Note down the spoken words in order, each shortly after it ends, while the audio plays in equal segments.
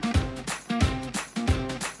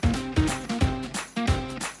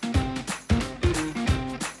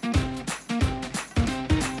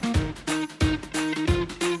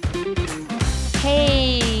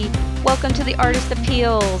Welcome to The Artist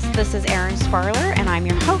Appeals. This is Erin Sparler, and I'm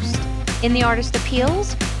your host. In The Artist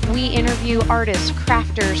Appeals, we interview artists,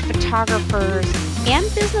 crafters, photographers, and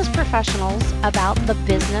business professionals about the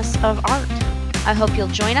business of art. I hope you'll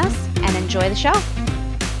join us and enjoy the show.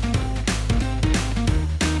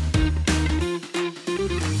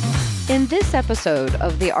 In this episode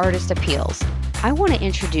of The Artist Appeals, I want to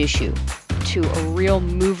introduce you to a real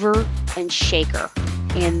mover and shaker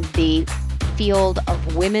in the field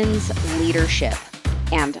of women's leadership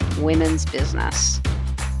and women's business.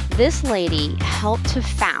 This lady helped to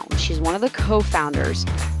found, she's one of the co-founders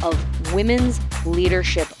of Women's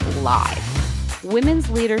Leadership Live. Women's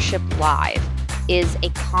Leadership Live is a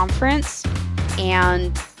conference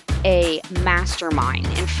and a mastermind.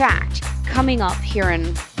 In fact, coming up here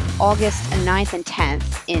in August 9th and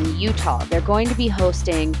 10th in Utah, they're going to be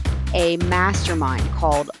hosting a mastermind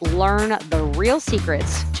called Learn the Real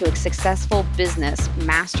Secrets to a Successful Business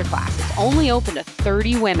Masterclass. It's only open to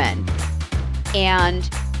 30 women, and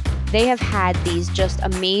they have had these just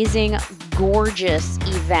amazing, gorgeous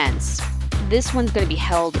events. This one's going to be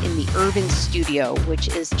held in the Urban Studio, which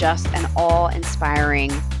is just an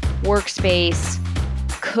awe-inspiring workspace,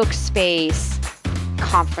 cook space,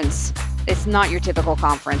 conference. It's not your typical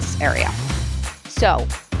conference area. So,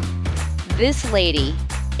 this lady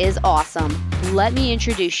is awesome. Let me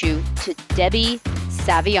introduce you to Debbie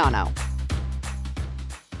Saviano.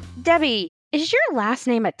 Debbie, is your last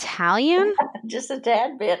name Italian? Just a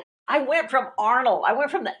tad bit. I went from Arnold. I went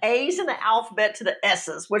from the A's in the alphabet to the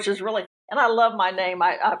S's, which is really, and I love my name.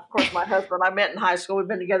 Of course, my husband, I met in high school. We've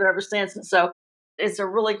been together ever since. And so it's a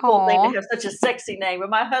really cool thing to have such a sexy name. But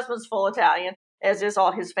my husband's full Italian, as is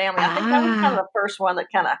all his family. I think I was kind of the first one that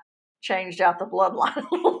kind of changed out the bloodline a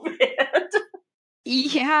little bit.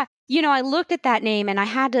 Yeah. You know, I looked at that name and I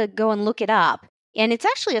had to go and look it up. And it's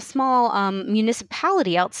actually a small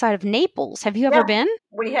municipality outside of Naples. Have you ever been?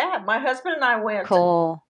 We have. My husband and I went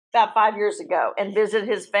about 5 years ago and visited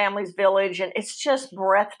his family's village. And it's just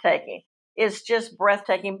breathtaking. It's just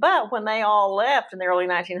breathtaking. But when they all left in the early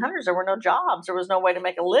 1900s, there were no jobs. There was no way to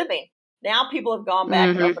make a living. Now people have gone back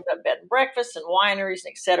and opened up bed and breakfast and wineries,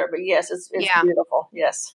 et cetera. But yes, it's beautiful.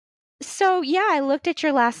 Yes. So, I looked at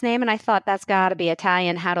your last name and I thought that's got to be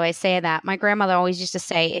Italian. How do I say that? My grandmother always used to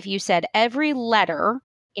say, if you said every letter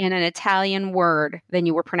in an Italian word, then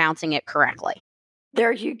you were pronouncing it correctly.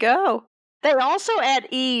 There you go. They also add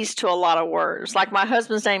E's to a lot of words. Like my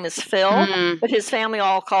husband's name is Phil, but his family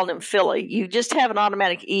all called him Philly. You just have an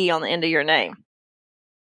automatic E on the end of your name.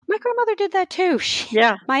 My grandmother did that too.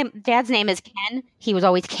 My dad's name is Ken. He was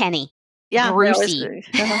always Kenny. Yeah. Brucey.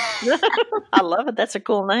 I love it. That's a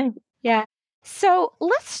cool name. Yeah. So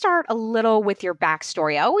let's start a little with your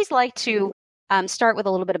backstory. I always like to start with a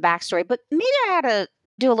little bit of backstory, but maybe I ought to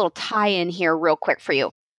do a little tie-in here real quick for you.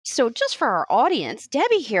 So just for our audience,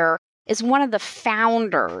 Debbie here is one of the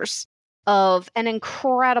founders of an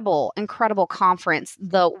incredible, incredible conference,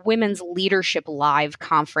 the Women's Leadership Live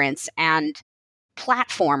conference and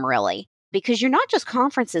platform, really, because you're not just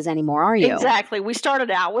conferences anymore, are you? Exactly. We started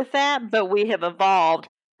out with that, but we have evolved.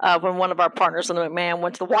 When one of our partners in the McMahon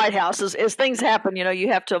went to the White House, as things happen, you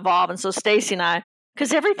have to evolve. And so Stacy and I,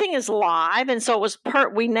 because everything is live, and so it was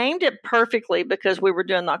we named it perfectly because we were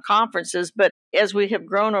doing the conferences. But as we have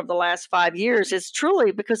grown over the last 5 years, it's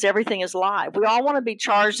truly because everything is live. We all want to be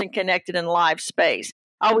charged and connected in live space.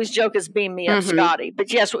 I always joke it's beam me up, Scotty.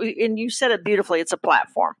 But yes, and you said it beautifully. It's a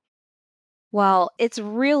platform. Well, it's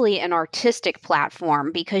really an artistic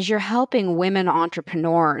platform because you're helping women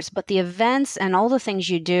entrepreneurs, but the events and all the things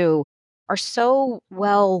you do are so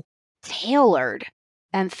well tailored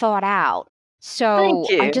and thought out. So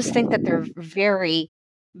I just think that they're very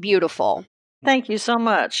beautiful. Thank you so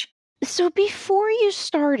much. So before you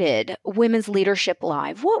started Women's Leadership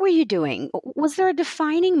Live, what were you doing? Was there a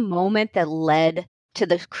defining moment that led to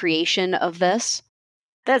the creation of this?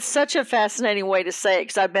 That's such a fascinating way to say it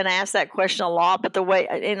because I've been asked that question a lot, but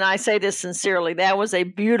and I say this sincerely, that was a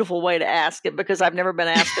beautiful way to ask it because I've never been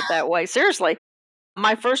asked it that way. Seriously,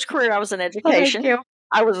 my first career, I was in education. Thank you.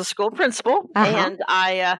 I was a school principal and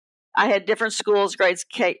I had different schools, grades,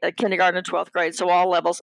 kindergarten to 12th grade, so all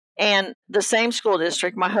levels. And the same school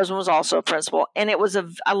district, my husband was also a principal. And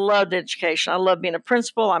I loved education. I loved being a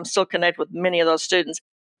principal. I'm still connected with many of those students.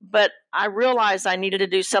 But I realized I needed to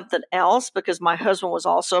do something else because my husband was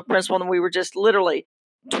also a principal and we were just literally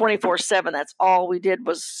 24/7. That's all we did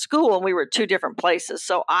was school and we were at two different places.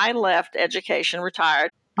 So I left education, retired.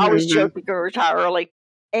 I always joke we could retire early.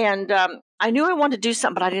 And I knew I wanted to do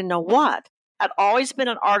something, but I didn't know what. I'd always been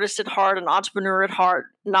an artist at heart, an entrepreneur at heart,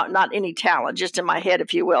 not any talent, just in my head,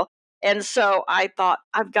 if you will. And so I thought,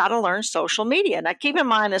 I've got to learn social media. Now, keep in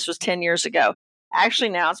mind, this was 10 years ago. Actually,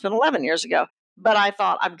 now it's been 11 years ago. But I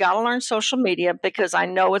thought, I've got to learn social media because I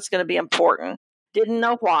know it's going to be important. Didn't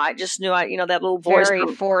know why. Just knew that little voice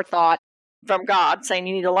Very forethought from God saying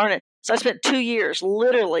you need to learn it. So I spent 2 years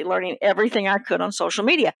literally learning everything I could on social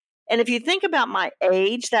media. And if you think about my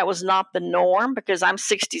age, that was not the norm because I'm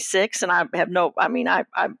 66 and I have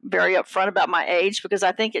I'm very upfront about my age because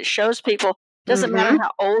I think it shows people doesn't matter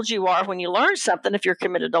how old you are when you learn something if you're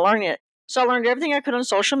committed to learning it. So I learned everything I could on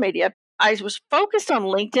social media. I was focused on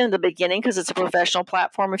LinkedIn in the beginning because it's a professional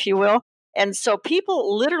platform, if you will. And so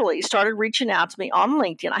people literally started reaching out to me on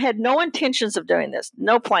LinkedIn. I had no intentions of doing this,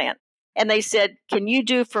 no plan. And they said, can you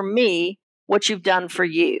do for me what you've done for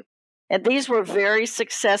you? And these were very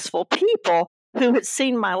successful people who had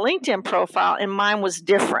seen my LinkedIn profile, and mine was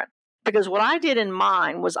different. Because what I did in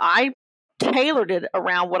mine was I tailored it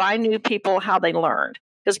around what I knew people, how they learned.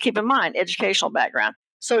 Because keep in mind, educational background.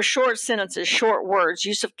 So short sentences, short words,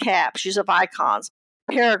 use of caps, use of icons,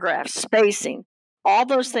 paragraphs, spacing, all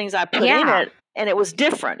those things I put in it, and it was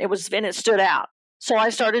different. And it stood out. So I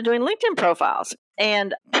started doing LinkedIn profiles.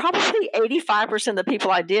 And probably 85% of the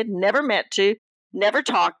people I did never met to, never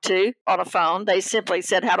talked to on a phone. They simply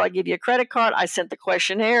said, how do I give you a credit card? I sent the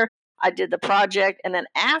questionnaire. I did the project. And then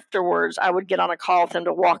afterwards, I would get on a call with them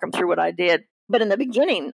to walk them through what I did. But in the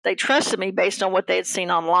beginning, they trusted me based on what they had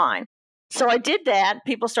seen online. So I did that.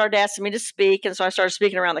 People started asking me to speak. And so I started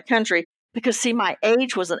speaking around the country because, see, my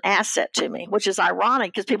age was an asset to me, which is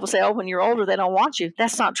ironic because people say, oh, when you're older, they don't want you.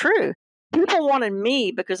 That's not true. People wanted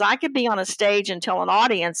me because I could be on a stage and tell an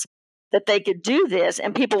audience that they could do this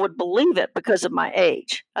and people would believe it because of my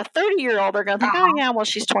age. A 30-year-old, they're going to think, oh, yeah, well,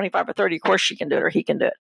 she's 25 or 30. Of course she can do it or he can do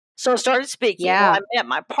it. So I started speaking. Yeah. Well, I met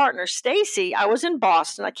my partner, Stacy. I was in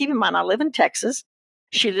Boston. I keep in mind, I live in Texas.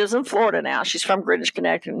 She lives in Florida now. She's from Greenwich,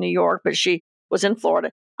 Connecticut, New York, but she was in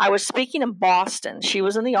Florida. I was speaking in Boston. She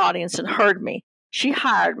was in the audience and heard me. She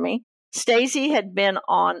hired me. Stacy had been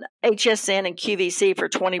on HSN and QVC for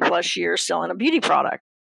 20 plus years selling a beauty product.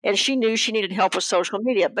 And she knew she needed help with social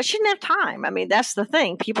media, but she didn't have time. I mean, that's the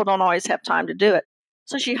thing. People don't always have time to do it.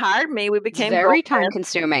 So she hired me. We became very time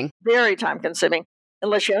consuming. Very time consuming,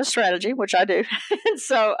 unless you have a strategy, which I do. And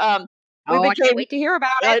so I can't wait to hear about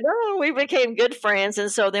it. I know. We became good friends.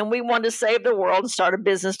 And so then we wanted to save the world and start a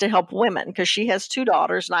business to help women because she has 2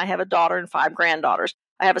 daughters and I have a daughter and 5 granddaughters.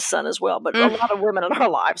 I have a son as well, but a lot of women in our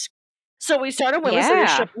lives. So we started Women's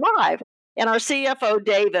Leadership Live. And our CFO,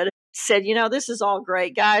 David, said, this is all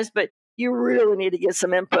great, guys, but you really need to get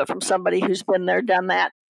some input from somebody who's been there, done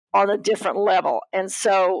that on a different level. And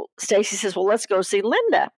so Stacy says, well, let's go see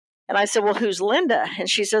Linda. And I said, well, who's Linda? And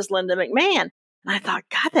she says, Linda McMahon. And I thought,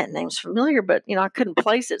 God, that name's familiar, but, I couldn't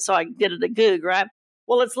place it. So I did it a Goog, right?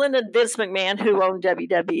 Well, it's Linda Vince McMahon, who owned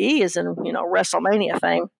WWE, is in, WrestleMania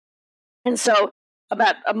fame. And so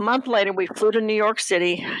about a month later, we flew to New York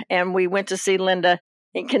City and we went to see Linda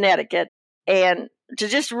in Connecticut and to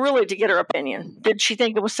get her opinion. Did she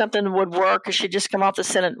think it was something that would work? Because she'd just come off the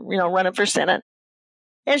Senate, running for Senate.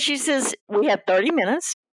 And she says, we had 30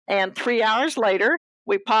 minutes and 3 hours later,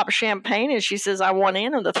 we popped champagne and she says, I went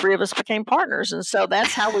in and the 3 of us became partners. And so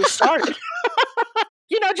that's how we started.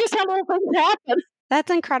 Just how little things happen. That's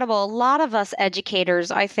incredible. A lot of us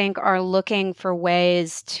educators, I think, are looking for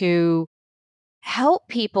ways to help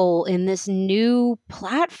people in this new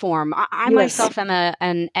platform. I myself am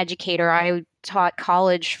an educator. I taught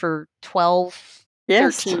college for 12,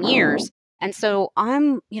 13 years. And so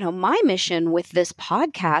my mission with this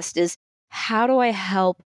podcast is how do I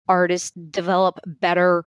help artists develop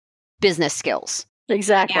better business skills?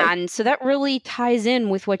 Exactly. And so that really ties in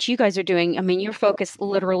with what you guys are doing. I mean, you're focused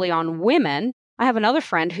literally on women. I have another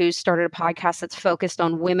friend who started a podcast that's focused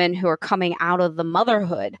on women who are coming out of the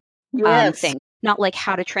motherhood thing. Not like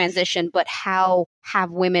how to transition, but how have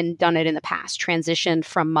women done it in the past, transitioned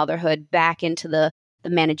from motherhood back into the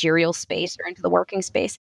managerial space or into the working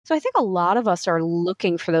space. So I think a lot of us are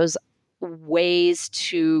looking for those ways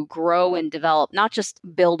to grow and develop, not just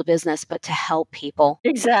build a business, but to help people.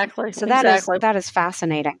 Exactly. So that is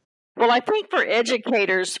fascinating. Well, I think for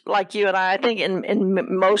educators like you and I think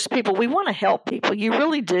in most people, we want to help people. You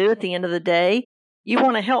really do at the end of the day. You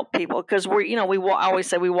want to help people because I always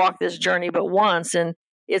say we walk this journey but once, and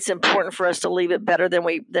it's important for us to leave it better than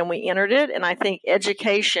we entered it. And I think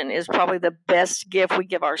education is probably the best gift we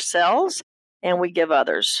give ourselves and we give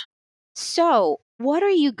others. So what are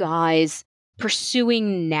you guys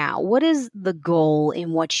pursuing now? What is the goal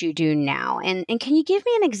in what you do now? And can you give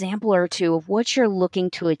me an example or two of what you're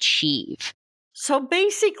looking to achieve? So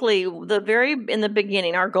basically, in the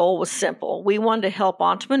beginning, our goal was simple. We wanted to help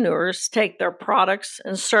entrepreneurs take their products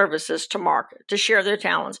and services to market, to share their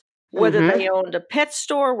talents, whether they owned a pet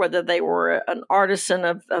store, whether they were an artisan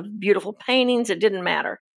of beautiful paintings, it didn't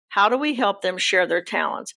matter. How do we help them share their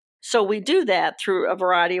talents? So we do that through a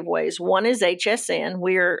variety of ways. One is HSN.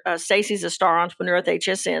 We're Stacy's a star entrepreneur at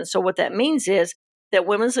HSN. So what that means is that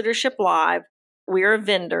Women's Leadership Live, we're a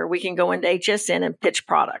vendor. We can go into HSN and pitch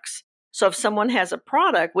products. So if someone has a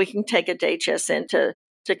product, we can take it to HSN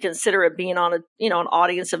to consider it being on an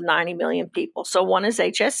audience of 90 million people. So one is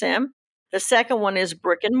HSM. The second one is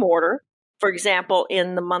brick and mortar. For example,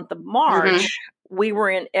 in the month of March, we were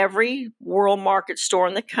in every World Market store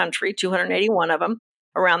in the country, 281 of them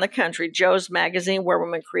around the country, Joe's Magazine, Where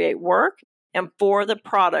Women Create Work, and 4 of the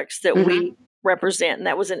products that we represent. And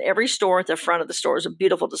that was in every store at the front of the store. It was a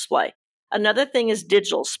beautiful display. Another thing is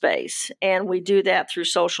digital space, and we do that through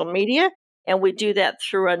social media, and we do that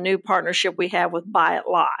through a new partnership we have with Buy It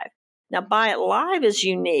Live. Now, Buy It Live is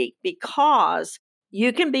unique because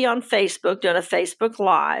you can be on Facebook doing a Facebook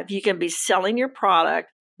Live. You can be selling your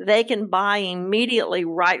product. They can buy immediately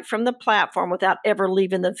right from the platform without ever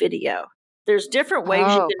leaving the video. There's different ways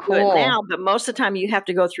you can do it now, but most of the time you have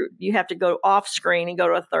to go off screen and go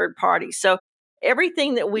to a third party. So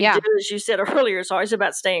everything that we do, as you said earlier, is always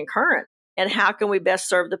about staying current and how can we best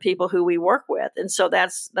serve the people who we work with. And so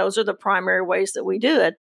those are the primary ways that we do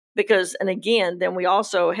it and again, then we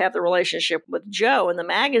also have the relationship with Joe and the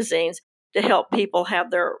magazines to help people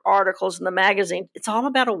have their articles in the magazine. It's all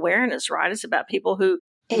about awareness, right? It's about people who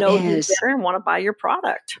know you better and want to buy your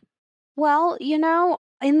product. Well,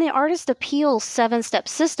 in the Artist Appeals 7-step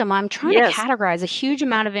system, I'm trying to categorize a huge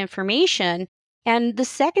amount of information. And the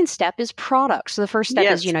second step is product. So the first step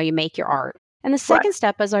is, you make your art. And the second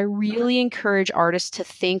step is I really encourage artists to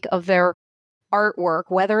think of their artwork,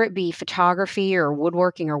 whether it be photography or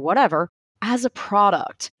woodworking or whatever, as a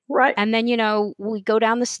product. Right. And then, we go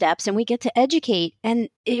down the steps and we get to educate. And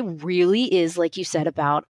it really is, like you said,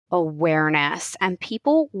 about awareness. And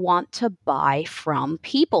people want to buy from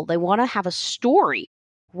people. They want to have a story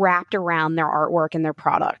wrapped around their artwork and their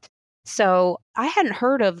product. So I hadn't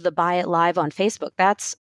heard of the Buy It Live on Facebook.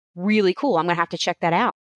 That's really cool. I'm going to have to check that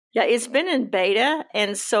out. Yeah, it's been in beta.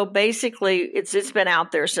 And so basically it's been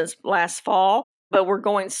out there since last fall, but we're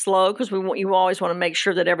going slow because you always want to make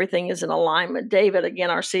sure that everything is in alignment. David, again,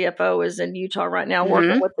 our CFO, is in Utah right now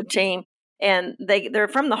working with the team. And they're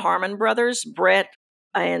from the Harmon brothers, Brett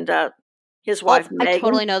and his wife, Megan. I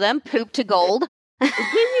totally know them. Poop to Gold.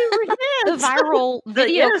 The viral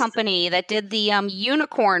video company that did the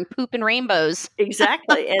unicorn pooping rainbows.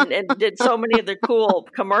 Exactly. And did so many of the cool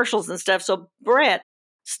commercials and stuff. So Brett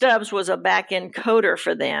Stubbs was a back-end coder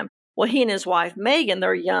for them. Well, he and his wife, Megan,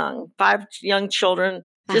 they're young, 5 young children,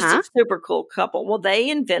 just a super cool couple. Well, they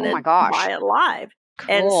invented Buy It Live.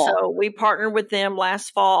 Cool. And so we partnered with them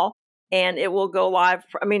last fall, and it will go live.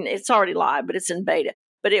 I mean, it's already live, but it's in beta.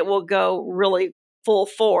 But it will go really full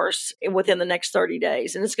force within the next 30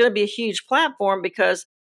 days. And it's going to be a huge platform because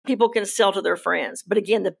people can sell to their friends. But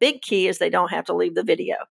again, the big key is they don't have to leave the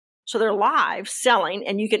video. So they're live selling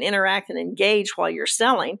and you can interact and engage while you're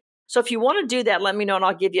selling. So if you want to do that, let me know and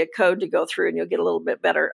I'll give you a code to go through and you'll get a little bit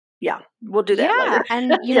better. Yeah, we'll do that later.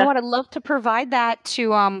 And you know what? I'd love to provide that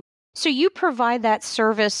to, so you provide that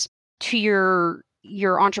service to your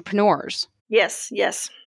entrepreneurs. Yes.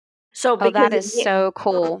 So that is so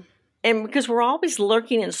cool. And because we're always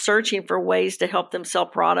looking and searching for ways to help them sell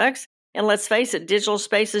products. And let's face it, digital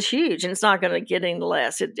space is huge and it's not going to get any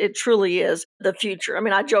less. It truly is the future. I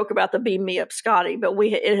mean, I joke about the beam me up, Scotty, but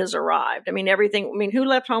it has arrived. I mean, who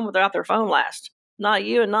left home without their phone last? Not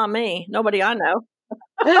you and not me. Nobody I know.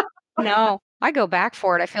 No, I go back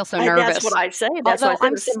for it. I feel so nervous. That's what I say.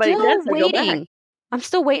 I'm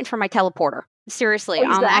still waiting for my teleporter. Seriously,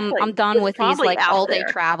 exactly. I'm done with these all-day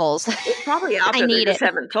travels. It's probably out there. They just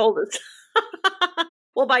haven't told us.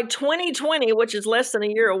 Well, by 2020, which is less than a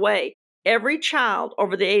year away, every child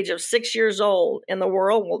over the age of 6 years old in the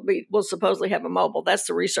world will supposedly have a mobile. That's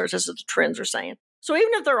the research. That's what the trends are saying. So even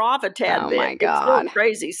if they're off a tad bit, my God. It's still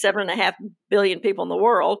crazy. 7.5 billion people in the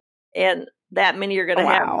world, and that many are going to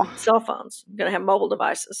have cell phones, going to have mobile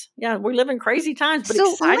devices. Yeah, we live in crazy times, but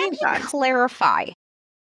exciting times. Let me clarify.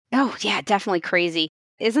 Oh, yeah, definitely crazy.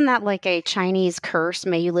 Isn't that like a Chinese curse?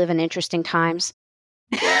 May you live in interesting times.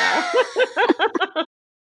 Yeah.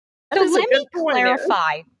 So let me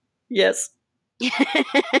clarify. Yes.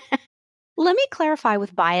 Let me clarify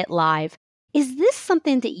with Buy It Live. Is this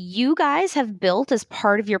something that you guys have built as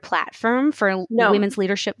part of your platform for Women's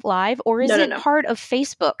Leadership Live? Or is it part of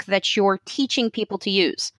Facebook that you're teaching people to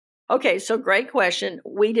use? Okay, so great question.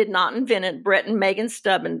 We did not invent it. Brett and Megan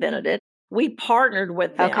Stubb invented it. We partnered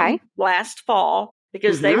with them last fall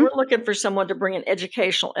because they were looking for someone to bring an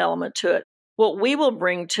educational element to it. What we will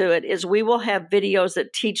bring to it is we will have videos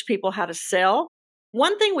that teach people how to sell.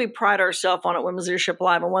 One thing we pride ourselves on at Women's Leadership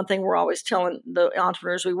Live, and one thing we're always telling the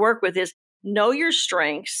entrepreneurs we work with is know your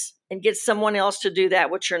strengths and get someone else to do that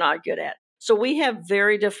which you're not good at. So we have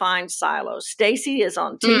very defined silos. Stacy is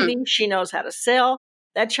on TV. She knows how to sell.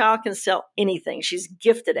 That child can sell anything. She's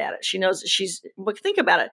gifted at it. She knows but think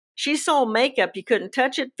about it. She sold makeup. You couldn't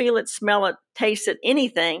touch it, feel it, smell it, taste it,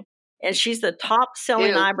 anything. And she's the top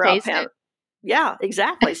selling eyebrow pen. Yeah,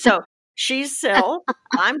 exactly. So she's sell.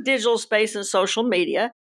 I'm digital space and social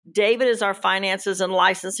media. David is our finances and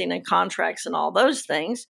licensing and contracts and all those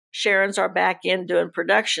things. Sharon's our back end doing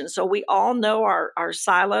production. So we all know our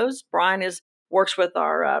silos. Brian works with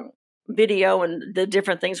our video and the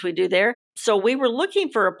different things we do there. So we were looking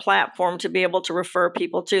for a platform to be able to refer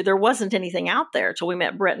people to. There wasn't anything out there until we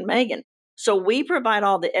met Brett and Megan. So we provide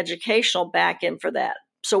all the educational back end for that.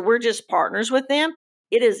 So we're just partners with them.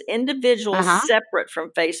 It is individual, separate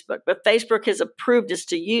from Facebook, but Facebook has approved us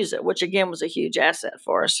to use it, which again was a huge asset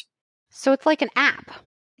for us. So it's like an app.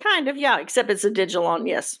 Kind of, yeah, except it's a digital on,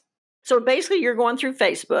 yes. So basically you're going through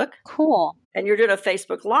Facebook. Cool. And you're doing a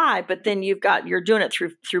Facebook Live, but then you're doing it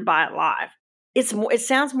through Buy It Live. It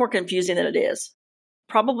sounds more confusing than it is.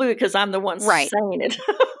 Probably because I'm the one saying it.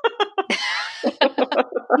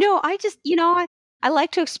 No, I just, I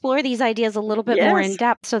like to explore these ideas a little bit more in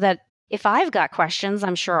depth so that if I've got questions,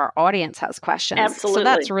 I'm sure our audience has questions. Absolutely. So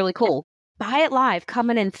that's really cool. Buy It Live,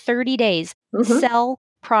 coming in 30 days, sell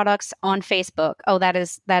products on Facebook. Oh, that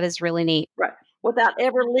is really neat. Right. Without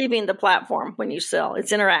ever leaving the platform when you sell.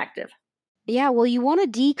 It's interactive. Yeah, well, you want to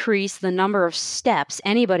decrease the number of steps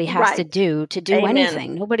anybody has to do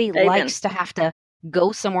anything. Nobody likes to have to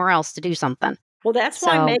go somewhere else to do something. Well, that's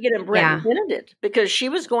why Megan and Brett invented it, because she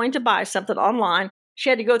was going to buy something online. She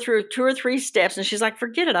had to go through 2 or 3 steps, and she's like,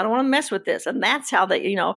 forget it. I don't want to mess with this. And that's how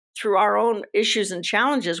they, through our own issues and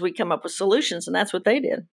challenges, we come up with solutions, and that's what they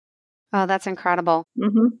did. Oh, that's incredible.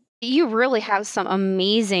 You really have some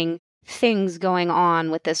amazing things going on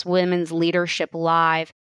with this Women's Leadership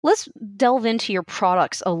Live. Let's delve into your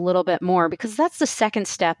products a little bit more, because that's the second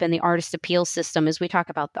step in the artist appeal system. Is we talk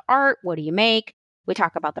about the art, what do you make? We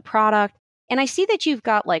talk about the product. And I see that you've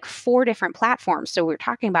got like 4 different platforms. So we're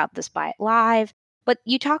talking about this Buy It Live, but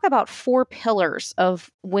you talk about 4 pillars of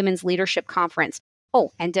Women's Leadership Conference.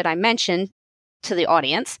 Oh, and did I mention to the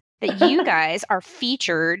audience that you guys are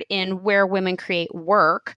featured in Where Women Create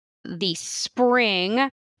Work, the spring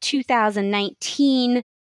 2019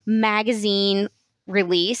 magazine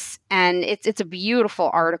release, and it's a beautiful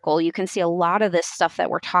article. You can see a lot of this stuff that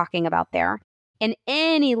we're talking about there. And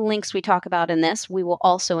any links we talk about in this, we will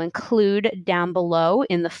also include down below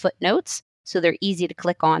in the footnotes, so they're easy to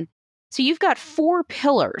click on. So you've got 4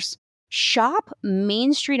 pillars: Shop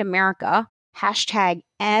Main Street America, # SMSA,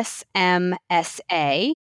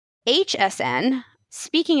 HSN,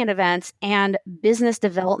 speaking at events, and business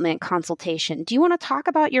development consultation. Do you want to talk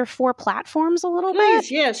about your 4 platforms a little bit?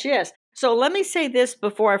 Yes. So let me say this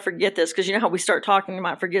before I forget this, because you know how we start talking, you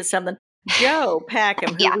might forget something. Jo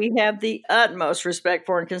Packham, who we have the utmost respect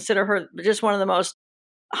for and consider her just one of the most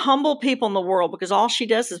humble people in the world, because all she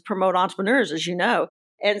does is promote entrepreneurs, as you know.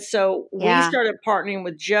 And so we started partnering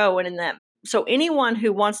with Jo, and so anyone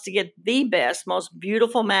who wants to get the best, most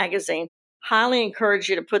beautiful magazine, highly encourage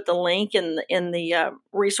you to put the link in the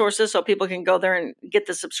resources so people can go there and get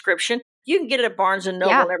the subscription. You can get it at Barnes and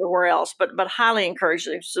Noble and everywhere else, but highly encourage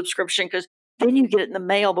the subscription, because then you get it in the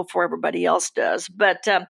mail before everybody else does. But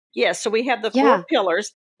so we have the 4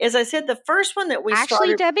 pillars. As I said, the first one that we started.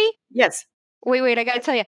 Actually, Debbie? Yes. Wait, I got to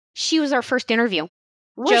tell you, she was our first interview.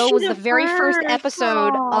 Jo was the very first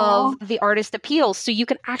episode of the Artist Appeals. So you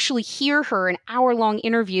can actually hear her, an hour-long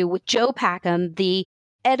interview with Jo Packham, the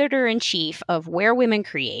editor-in-chief of Where Women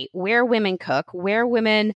Create, Where Women Cook, Where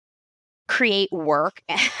Women Create Work.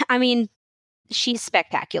 I mean, she's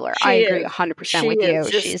spectacular. I agree 100% with you.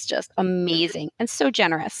 She's just amazing and so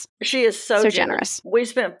generous. She is so generous. We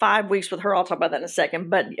spent 5 weeks with her. I'll talk about that in a second.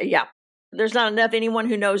 But there's not enough. Anyone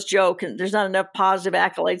who knows Jo, there's not enough positive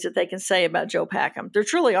accolades that they can say about Jo Packham. There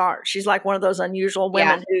truly aren't. She's like one of those unusual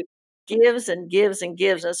women who gives and gives and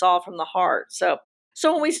gives, and it's all from the heart. So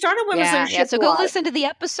when we started Women's Leadership so go listen to the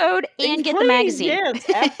episode and get the magazine. Yes,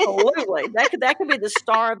 absolutely. that could be the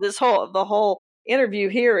star of the whole interview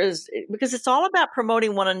here, is because it's all about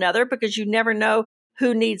promoting one another, because you never know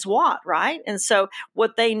who needs what, right? And so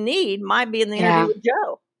what they need might be in the interview with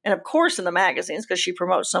Jo, and of course in the magazines, because she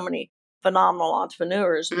promotes so many phenomenal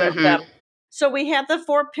entrepreneurs. But So we have the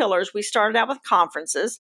 4 pillars. We started out with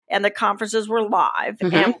conferences, and the conferences were live,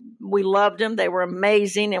 and we loved them. They were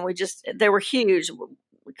amazing, and they were huge.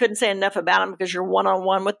 We couldn't say enough about them because you're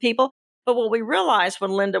one-on-one with people. But what we realized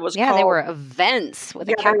when Linda was they called, were events with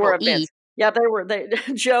a they were capital E. events. Yeah,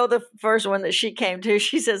 Joe, the first one that she came to,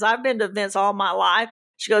 she says, I've been to events all my life.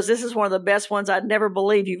 She goes, this is one of the best ones. I'd never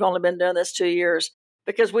believe you've only been doing this 2 yeyears.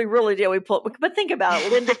 Because we really did. But think about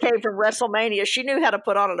it. Linda came from WrestleMania. She knew how to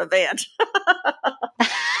put on an event.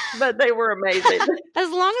 But they were amazing. As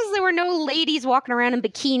long as there were no ladies walking around in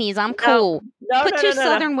bikinis, I'm cool. Put two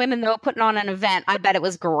Southern women, though, putting on an event. I bet it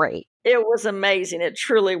was great. It was amazing. It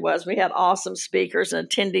truly was. We had awesome speakers, and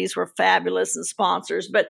attendees were fabulous, and sponsors.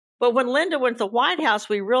 But when Linda went to the White House,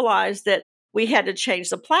 we realized that we had to change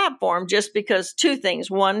the platform just because 2 things.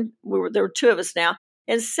 One, there were 2 of us now.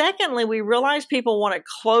 And secondly, we realized people wanted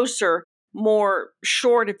closer, more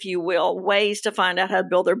short, if you will, ways to find out how to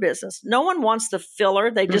build their business. No one wants the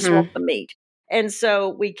filler. They just want the meat. And so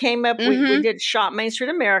we came up, we did Shop Main Street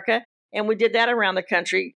America, and we did that around the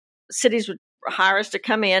country. Cities would hire us to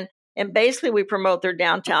come in, and basically we promote their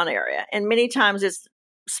downtown area. And many times it's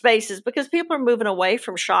spaces because people are moving away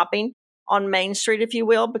from shopping on Main Street, if you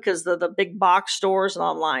will, because of the big box stores and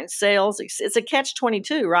online sales. It's a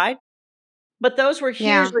catch-22, right? But those were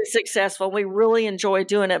hugely successful. We really enjoy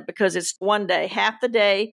doing it because it's one day. Half the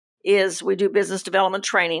day is we do business development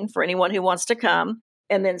training for anyone who wants to come.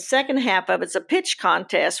 And then second half of it's a pitch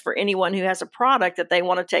contest for anyone who has a product that they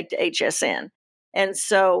want to take to HSN. And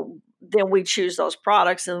so then we choose those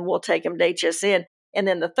products and we'll take them to HSN. And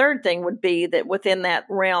then the third thing would be that within that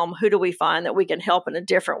realm, who do we find that we can help in a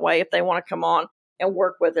different way if they want to come on and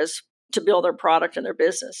work with us to build their product and their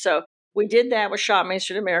business. So we did that with Shop Main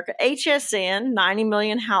Street America. HSN, 90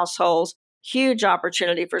 million households, huge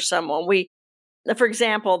opportunity for someone. For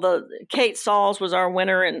example, Kate Sauls was our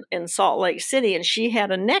winner in Salt Lake City, and she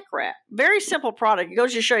had a neck wrap. Very simple product. It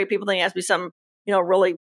goes to show you, people think it has to be something,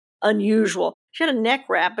 really unusual. She had a neck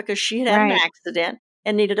wrap because she had an accident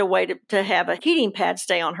and needed a way to have a heating pad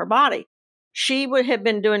stay on her body. She would have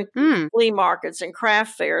been doing flea markets and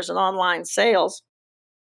craft fairs and online sales.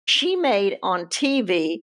 She made on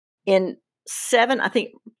TV in I think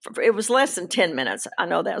it was less than 10 minutes. I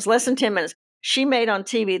know that it was less than 10 minutes. She made on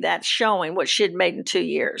TV that showing what she had made in 2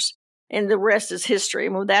 years. And the rest is history.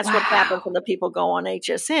 Well, that's what happens when the people go on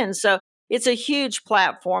HSN. So it's a huge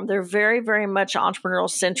platform. They're very, very much entrepreneurial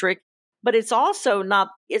centric, but it's also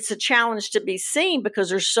it's a challenge to be seen because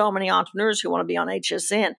there's so many entrepreneurs who want to be on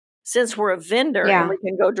HSN. Since we're a vendor and we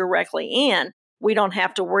can go directly in, we don't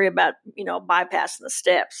have to worry about, bypassing the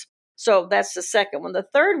steps. So that's the second one. The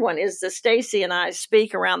third one is that Stacy and I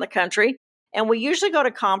speak around the country, and we usually go to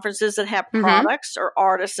conferences that have products or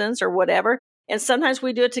artisans or whatever. And sometimes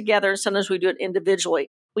we do it together, and sometimes we do it individually.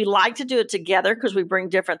 We like to do it together because we bring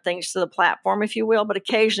different things to the platform, if you will, but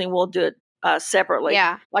occasionally we'll do it separately.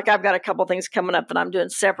 Yeah. Like I've got a couple things coming up that I'm doing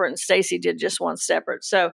separate, and Stacy did just one separate.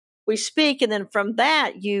 So we speak, and then from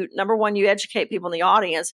that, number one, you educate people in the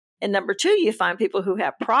audience. And number 2, you find people who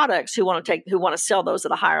have products who want to sell those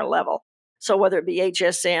at a higher level. So whether it be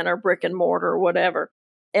HSN or brick and mortar or whatever.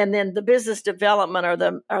 And then the business development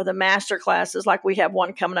or the master classes, like we have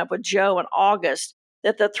one coming up with Joe in August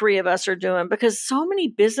that the 3 of us are doing, because so many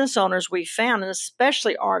business owners we found, and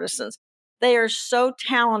especially artisans, they are so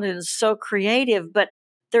talented and so creative, but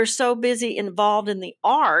they're so busy involved in the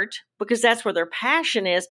art because that's where their passion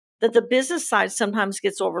is, that the business side sometimes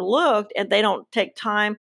gets overlooked, and they don't take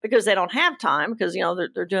time because they don't have time because,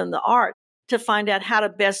 they're doing the art to find out how to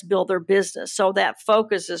best build their business. So that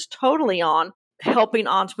focus is totally on helping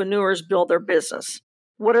entrepreneurs build their business.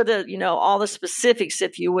 What are all the specifics,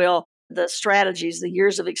 if you will, the strategies, the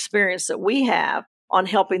years of experience that we have on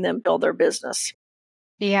helping them build their business?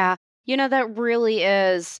 Yeah. That really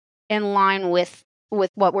is in line with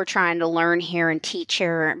what we're trying to learn here and teach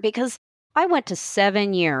here, because I went to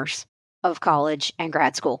 7 years of college and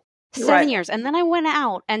grad school. 7 years. And then I went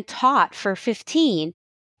out and taught for 15.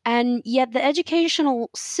 And yet the educational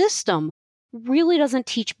system really doesn't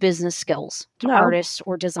teach business skills to artists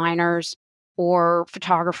or designers or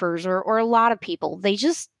photographers or a lot of people. They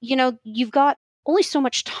just, you've got only so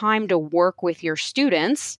much time to work with your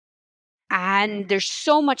students. And there's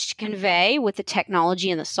so much to convey with the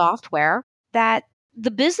technology and the software that the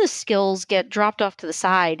business skills get dropped off to the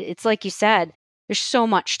side. It's like you said, there's so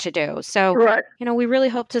much to do. So, we really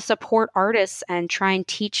hope to support artists and try and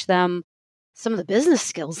teach them some of the business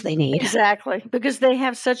skills they need. Exactly, because they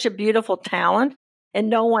have such a beautiful talent, and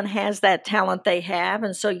no one has that talent they have.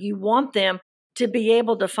 And so you want them to be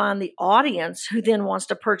able to find the audience who then wants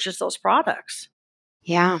to purchase those products.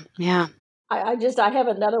 Yeah, yeah. I have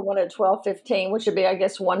another one at 12:15, which would be, I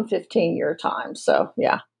guess, 1:15 your time. So,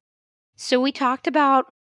 yeah. So we talked about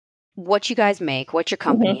what you guys make, what your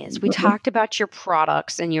company is. We Mm-hmm. talked about your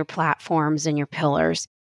products and your platforms and your pillars.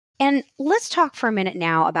 And let's talk for a minute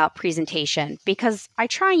now about presentation, because I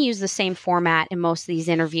try and use the same format in most of these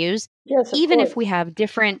interviews. Yes, of Even course. if we have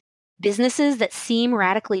different businesses that seem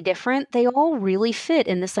radically different, they all really fit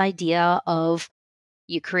in this idea of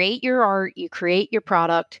you create your art, you create your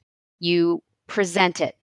product, you present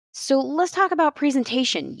it. So let's talk about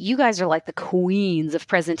presentation. You guys are like the queens of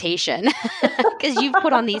presentation because you've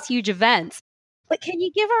put on these huge events. But can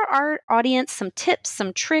you give our audience some tips,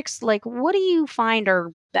 some tricks? Like, what do you find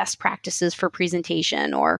are best practices for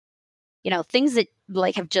presentation, or, things that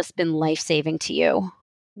like have just been life-saving to you?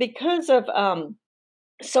 Because of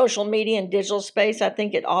social media and digital space, I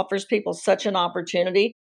think it offers people such an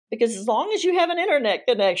opportunity, because as long as you have an internet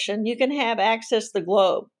connection, you can have access to the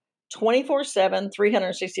globe 24/7,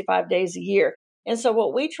 365 days a year. And so,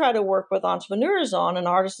 what we try to work with entrepreneurs on, and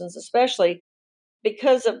artisans especially,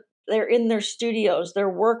 because of they're in their studios, they're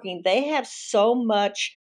working, they have so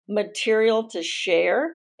much material to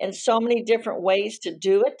share and so many different ways to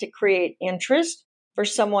do it to create interest for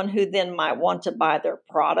someone who then might want to buy their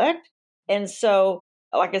product. And so,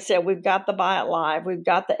 like I said, we've got the Buy It Live, we've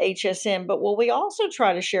got the HSM, but what we also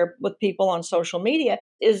try to share with people on social media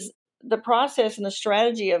is the process and the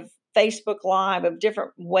strategy of Facebook Live, of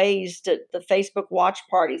different ways to the Facebook watch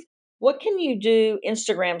parties. What can you do?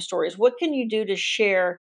 Instagram stories. What can you do to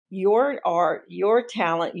share your art, your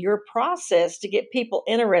talent, your process to get people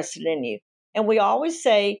interested in you? And we always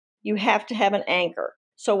say you have to have an anchor.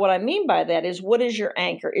 So, what I mean by that is, what is your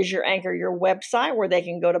anchor? Is your anchor your website where they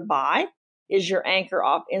can go to buy? Is your anchor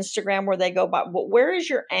off Instagram where they go buy? But where is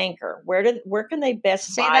your anchor? Where can they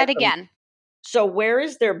best Say buy that from? again. So, where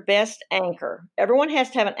is their best anchor? Everyone has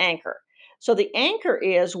to have an anchor. So, the anchor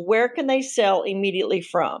is, where can they sell immediately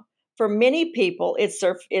from? For many people, it's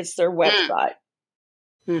their website.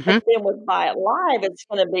 Mm-hmm. But then with Buy It Live, it's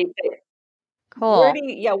going to be, Cool. where do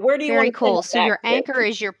you want Very to send cool. it So back your anchor to?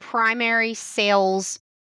 is your primary sales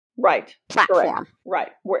Right. Correct. platform. Right.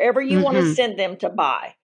 Wherever you want to Mm-hmm. send them to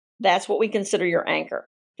buy, that's what we consider your anchor.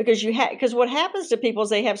 Because what happens to people is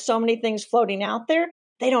they have so many things floating out there,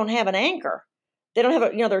 they don't have an anchor. They don't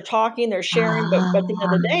have they're talking, they're sharing, but at the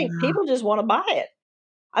end of the day, Ah. people just want to buy it.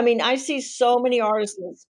 I mean, I see so many artists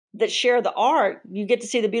that share the art. You get to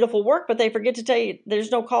see the beautiful work, but they forget to tell you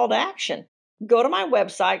there's no call to action. Go to my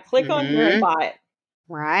website, click on here and Mm-hmm. buy it.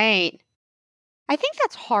 Right. I think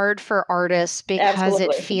that's hard for artists because it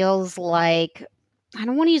Absolutely. feels like, I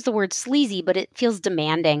don't want to use the word sleazy, but it feels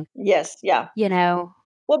demanding, Yes. Yeah. you know?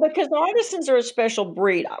 Well, because artisans are a special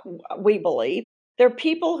breed, we believe. They're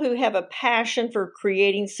people who have a passion for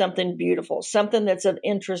creating something beautiful, something that's of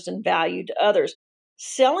interest and value to others.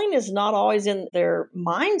 Selling is not always in their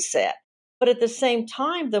mindset, but at the same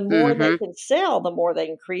time, the more they Mm-hmm. can sell, the more they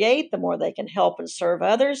can create, the more they can help and serve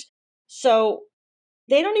others. So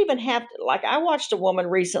they don't even have to, like, I watched a woman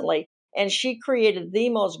recently, and she created the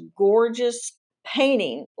most gorgeous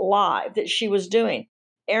painting live that she was doing.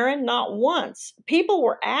 Erin, not once. People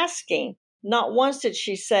were asking, not once did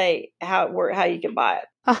she say how you can buy it.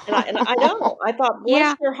 And I know. I thought, bless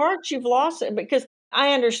Yeah. your heart, you've lost it, because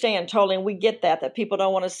I understand totally, and we get that people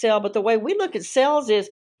don't want to sell. But the way we look at sales is,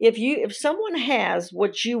 if someone has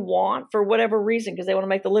what you want for whatever reason, because they want to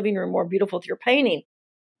make the living room more beautiful with your painting,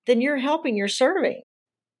 then you're helping, you're serving.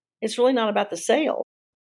 It's really not about the sale.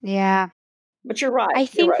 Yeah. But you're right. I You're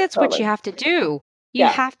think right, that's what totally. you have to do. You Yeah.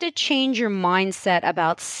 have to change your mindset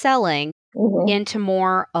about selling Mhm. into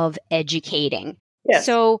more of educating. Yes.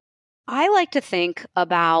 So I like to think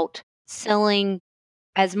about selling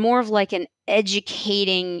as more of like an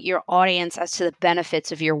educating your audience as to the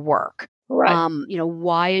benefits of your work. Right.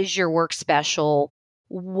 Why is your work special?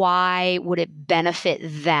 Why would it benefit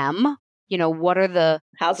them? What are the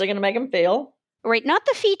How's it gonna make them feel? right, not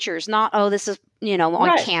the features, not, oh, this is, on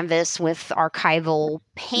Right. canvas with archival Right.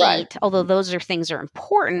 paint, although those are things are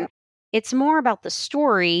important. It's more about the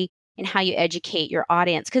story and how you educate your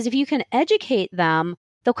audience. Because if you can educate them,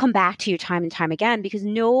 they'll come back to you time and time again, because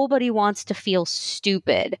nobody wants to feel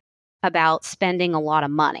stupid about spending a lot of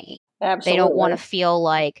money. They don't want to Absolutely. feel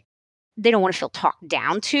like they don't want to feel talked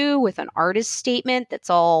down to with an artist statement that's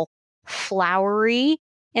all flowery,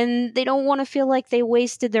 and they don't want to feel like they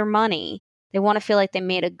wasted their money. They want to feel like they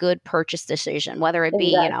made a good purchase decision, whether it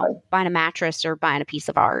be, Exactly. buying a mattress or buying a piece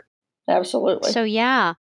of art. Absolutely. So,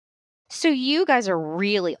 yeah. So, you guys are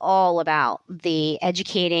really all about the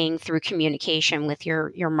educating through communication with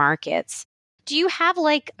your markets. Do you have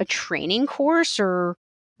like a training course, or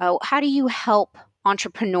how do you help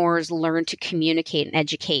entrepreneurs learn to communicate and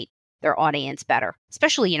educate their audience better,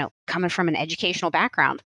 especially, coming from an educational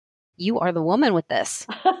background. You are the woman with this.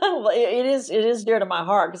 Well, it is dear to my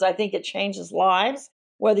heart because I think it changes lives,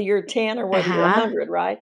 whether you're 10 or whether you're 100,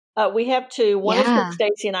 right? We have two. One is when Yeah.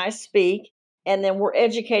 Stacy and I speak, and then we're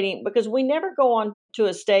educating because we never go on to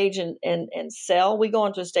a stage and sell. We go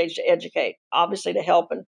onto a stage to educate, obviously to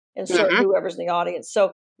help and serve whoever's in the audience.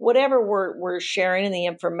 So whatever we're sharing and the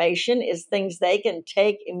information is things they can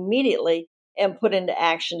take immediately and put into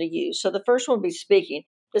action to use. So the first one would be speaking.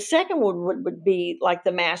 The second one would be like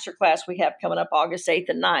the master class we have coming up August 8th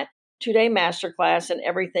and 9th. 2-day master class, and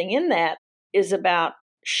everything in that is about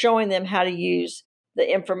showing them how to use the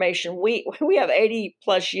information. We have 80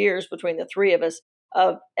 plus years between the three of us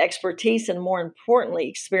of expertise and, more importantly,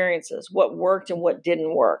 experiences, what worked and what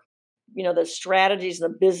didn't work. The strategies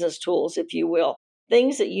and the business tools, if you will,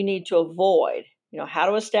 things that you need to avoid, how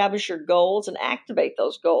to establish your goals and activate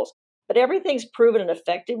those goals. But everything's proven and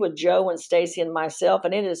effective with Joe and Stacy and myself,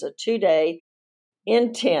 and it is a 2-day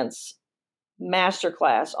intense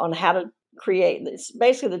masterclass on how to create this.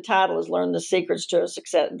 Basically, the title is "Learn the Secrets to a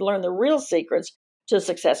Success." Learn the real secrets to a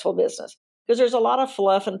successful business. Because there's a lot of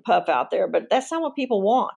fluff and puff out there, but that's not what people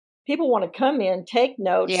want. People want to come in, take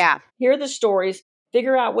notes, hear the stories,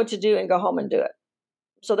 figure out what to do, and go home and do it,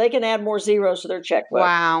 so they can add more zeros to their checkbook.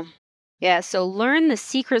 Wow. Yeah, so Learn the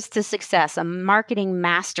Secrets to Success, a marketing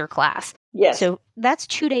masterclass. Yes. So that's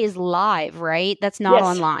 2 days live, right? That's not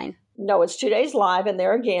online. No, it's 2 days live. And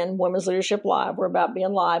there again, Women's Leadership Live. We're about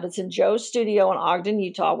being live. It's in Joe's studio in Ogden,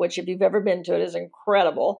 Utah, which if you've ever been to it is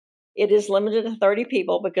incredible. It is limited to 30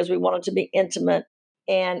 people because we want it to be intimate.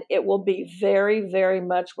 And it will be very, very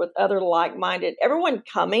much with other like-minded. Everyone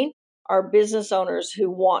coming are business owners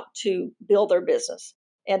who want to build their business.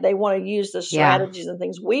 And they want to use the strategies and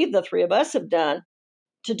things the three of us have done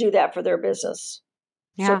to do that for their business.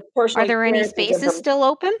 Yeah. So are there any spaces still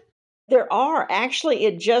open? There are. Actually,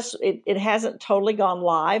 it hasn't totally gone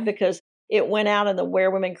live because it went out in the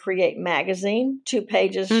Where Women Create magazine, 2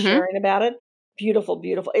 pages sharing about it. Beautiful,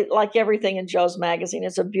 beautiful. Like everything in Joe's magazine,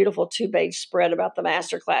 it's a beautiful 2-page spread about the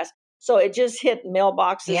masterclass. So it just hit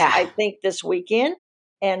mailboxes, I think, this weekend.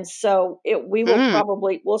 And so we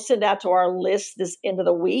will we'll send out to our list this end of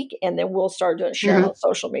the week, and then we'll start doing sharing on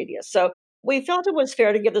social media. So we felt it was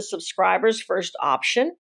fair to give the subscribers first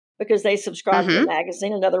option because they subscribe to the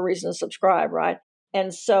magazine, another reason to subscribe, right?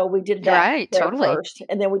 And so we did that first,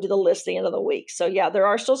 and then we did the list the end of the week. So yeah, there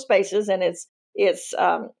are still spaces, and it's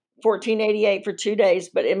 $14.88 for 2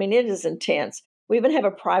 days, but I mean, it is intense. We even have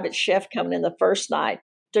a private chef coming in the first night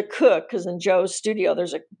to cook because in Joe's studio,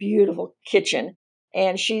 there's a beautiful kitchen.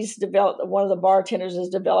 And one of the bartenders is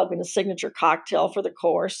developing a signature cocktail for the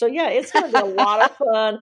course. So yeah, it's going to be a lot of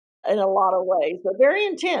fun in a lot of ways, but very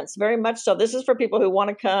intense, very much so. This is for people who want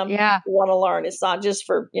to come, who want to learn. It's not just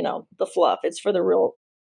for, the fluff. It's for the real.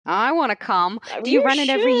 I want to come. Do you run it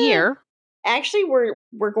every year? Actually,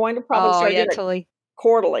 we're going to probably start doing it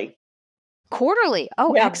quarterly. Quarterly.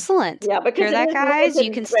 Oh, excellent. Yeah, because hear that, guys?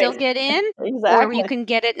 You can still get in, or you can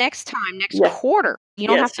get it next quarter. You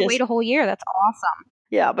don't have to wait a whole year. That's awesome.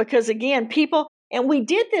 Yeah, because again, and we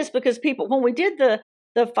did this because when we did the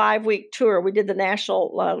 5-week tour, we did the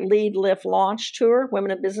National Lead Lift Launch Tour,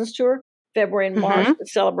 Women in Business Tour, February and March to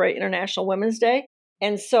celebrate International Women's Day.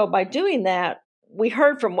 And so by doing that, we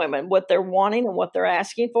heard from women what they're wanting and what they're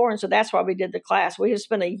asking for. And so that's why we did the class. We have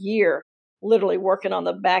spent a year literally working on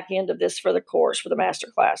the back end of this for the course, for the master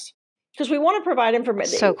class. Because we want to provide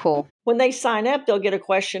information. So cool. When they sign up, they'll get a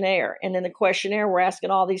questionnaire. And in the questionnaire, we're asking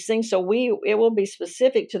all these things. So it will be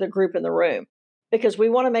specific to the group in the room. Because we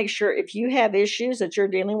want to make sure if you have issues that you're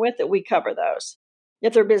dealing with, that we cover those.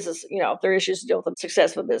 If they're business, if there are issues to deal with the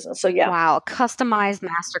success of a business. So yeah. Wow, a customized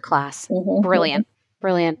masterclass. Brilliant.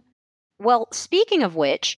 Brilliant. Well, speaking of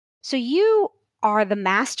which, so you are the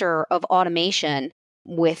master of automation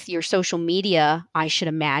with your social media, I should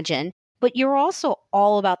imagine, but you're also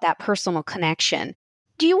all about that personal connection.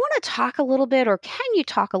 Do you want to talk a little bit, or can you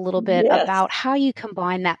talk a little bit about how you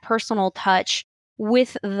combine that personal touch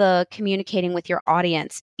with the communicating with your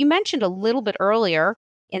audience? You mentioned a little bit earlier,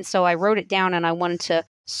 and so I wrote it down and I wanted to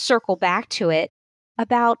circle back to it,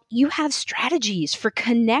 about you have strategies for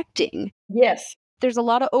connecting. Yes. There's a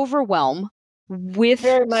lot of overwhelm with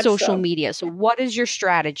social media. So what is your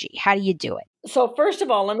strategy? How do you do it? So first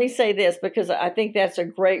of all, let me say this, because I think that's a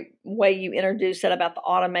great way you introduced that about the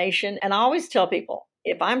automation. And I always tell people,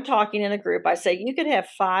 if I'm talking in a group, I say you could have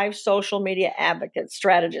 5 social media advocates,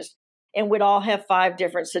 strategists, and we'd all have 5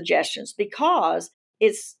 different suggestions because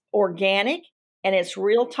it's organic and it's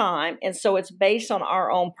real time. And so it's based on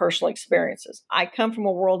our own personal experiences. I come from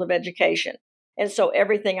a world of education. And so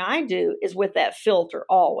everything I do is with that filter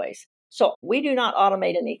always. So we do not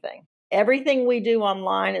automate anything. Everything we do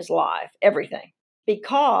online is live, everything.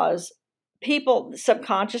 Because people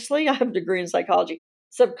subconsciously, I have a degree in psychology,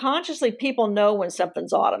 subconsciously people know when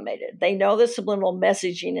something's automated. They know the subliminal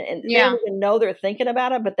messaging and they don't even know they're thinking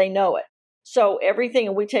about it, but they know it. So everything,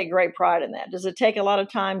 and we take great pride in that. Does it take a lot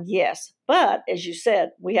of time? Yes. But as you said,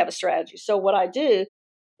 we have a strategy. So what I do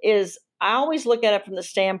is I always look at it from the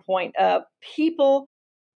standpoint of people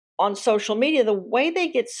on social media. The way they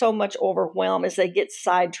get so much overwhelmed is they get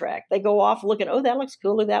sidetracked. They go off looking, oh, that looks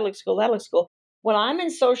cool. Oh, that looks cool. That looks cool. When I'm in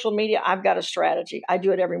social media, I've got a strategy. I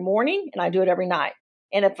do it every morning and I do it every night.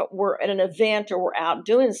 And if we're at an event or we're out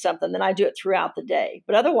doing something, then I do it throughout the day.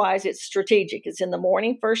 But otherwise, it's strategic. It's in the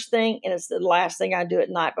morning first thing, and it's the last thing I do at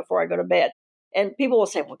night before I go to bed. And people will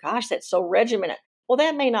say, well, gosh, that's so regimented. Well,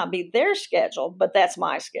 that may not be their schedule, but that's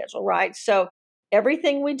my schedule, right? So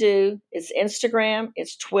everything we do is Instagram,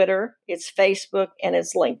 it's Twitter, it's Facebook, and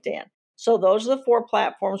it's LinkedIn. So those are the 4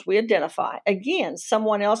 platforms we identify. Again,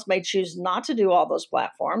 someone else may choose not to do all those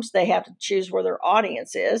platforms. They have to choose where their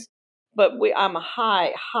audience is. But I'm a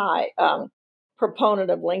high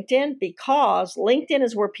proponent of LinkedIn because LinkedIn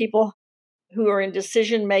is where people who are in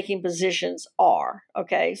decision-making positions are.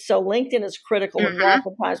 Okay. So LinkedIn is critical and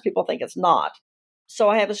oftentimes people think it's not. So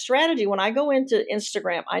I have a strategy. When I go into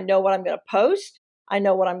Instagram, I know what I'm going to post. I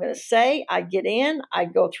know what I'm going to say. I get in, I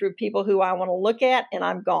go through people who I want to look at, and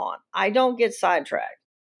I'm gone. I don't get sidetracked.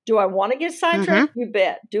 Do I want to get sidetracked? You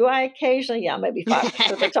bet. Do I occasionally? Yeah, maybe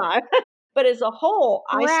 5% of the time. But as a whole,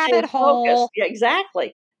 I stay focused. Yeah,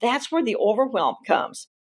 exactly. That's where the overwhelm comes.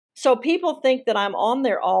 So people think that I'm on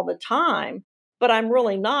there all the time, but I'm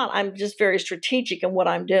really not. I'm just very strategic in what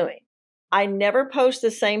I'm doing. I never post the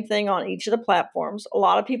same thing on each of the platforms. A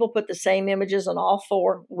lot of people put the same images on all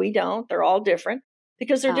 4. We don't. They're all different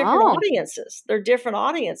because they're different audiences. They're different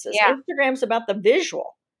audiences. Yeah. Instagram's about the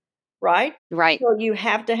visual, right? Right. So you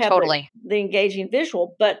have to have the engaging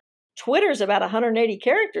visual, but Twitter's about 180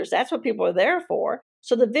 characters. That's what people are there for.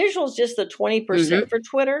 So the visual is just the 20% for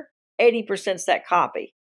Twitter, 80% is that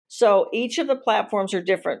copy. So each of the platforms are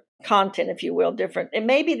different content, if you will, different. It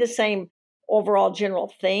may be the same overall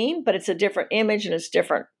general theme, but it's a different image and it's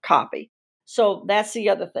different copy. So that's the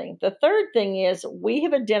other thing. The third thing is we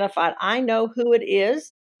have identified, I know who it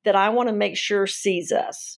is that I want to make sure sees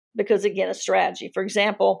us because, again, a strategy. For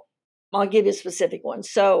example, I'll give you a specific one.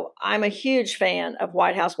 So I'm a huge fan of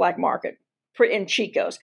White House Black Market in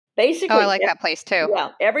Chico's. Basically, I like that place too. Yeah,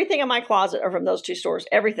 everything in my closet are from those 2 stores.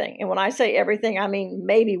 Everything, and when I say everything, I mean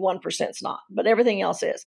maybe 1% is not, but everything else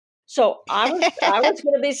is. So I was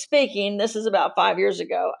going to be speaking. This is about 5 years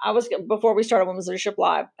ago. Before we started Women's Leadership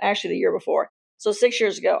Live, actually the year before. So 6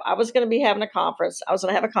 years ago, I was going to be having a conference. I was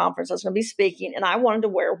going to have a conference. I was going to be speaking, and I wanted to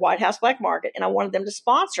wear White House Black Market, and I wanted them to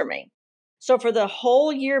sponsor me. So for the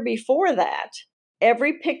whole year before that,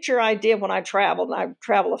 every picture I did when I traveled, and I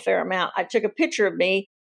travel a fair amount, I took a picture of me.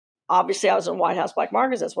 Obviously, I was in White House Black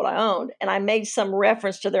Markets. That's what I owned. And I made some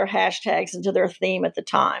reference to their hashtags and to their theme at the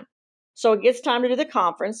time. So it gets time to do the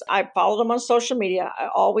conference. I followed them on social media. I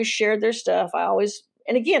always shared their stuff.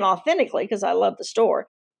 And again, authentically, because I love the store.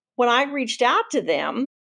 When I reached out to them,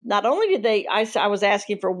 not only did I was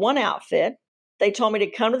asking for one outfit. They told me to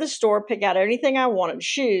come to the store, pick out anything I wanted,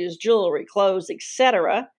 shoes, jewelry, clothes,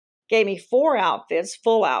 etc. Gave me 4 outfits,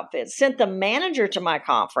 full outfits, sent the manager to my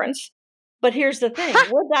conference. But here's the thing.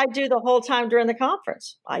 What did I do the whole time during the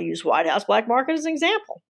conference? I used White House Black Market as an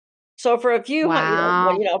example. So for a few, for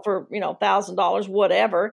 $1,000,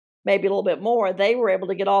 whatever, maybe a little bit more, they were able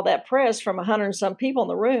to get all that press from 100 and some people in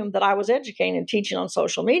the room that I was educating and teaching on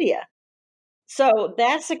social media. So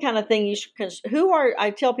that's the kind of thing I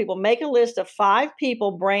tell people, make a list of 5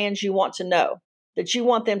 people, brands you want to know, that you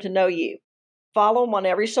want them to know you. Follow them on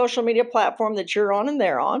every social media platform that you're on and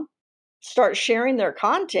they're on. Start sharing their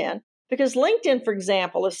content. Because LinkedIn, for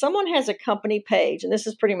example, if someone has a company page, and this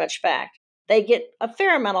is pretty much fact, they get a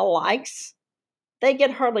fair amount of likes. They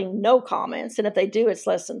get hardly no comments. And if they do, it's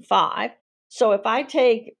less than 5. So if I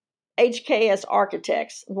take HKS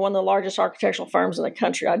Architects, one of the largest architectural firms in the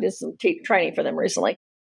country, I did some training for them recently.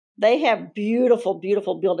 They have beautiful,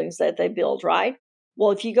 beautiful buildings that they build, right?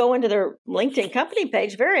 Well, if you go into their LinkedIn company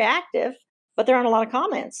page, very active, but there aren't a lot of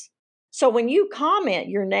comments. So when you comment,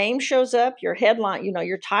 your name shows up, your headline,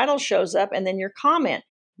 your title shows up, and then your comment.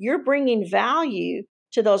 You're bringing value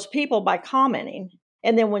to those people by commenting.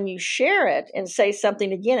 And then when you share it and say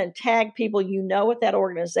something again and tag people at that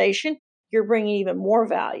organization, you're bringing even more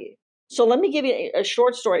value. So let me give you a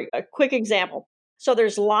short story, a quick example. So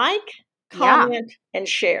there's like, comment, and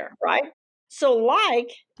share, right? So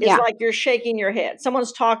is like you're shaking your head.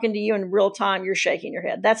 Someone's talking to you in real time, you're shaking your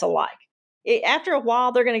head. That's a like. After a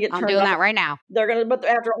while, they're going to get turned I'm doing that right now. But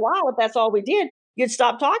after a while, if that's all we did, you'd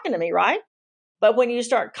stop talking to me, right? But when you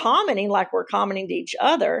start commenting like we're commenting to each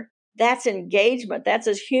other, that's engagement. That's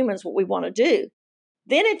as humans what we want to do.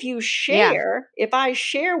 Then if you share, if I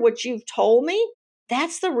share what you've told me,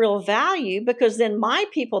 that's the real value, because then my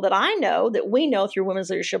people that I know, that we know through Women's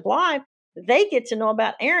Leadership Live, they get to know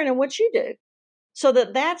about Erin and what you do. So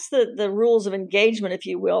that's the rules of engagement, if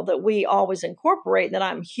you will, that we always incorporate, and that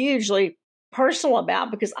I'm hugely personal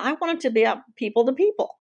about, because I want it to be up people to people.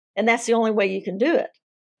 And that's the only way you can do it.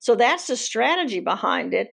 So that's the strategy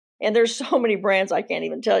behind it. And there's so many brands I can't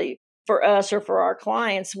even tell you, for us or for our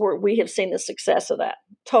clients, where we have seen the success of that,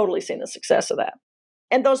 totally seen the success of that.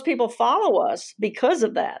 And those people follow us because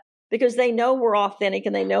of that, because they know we're authentic,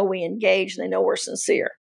 and they know we engage, and they know we're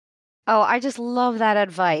sincere. Oh, I just love that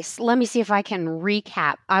advice. Let me see if I can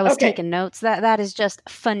recap. I was taking notes. That is just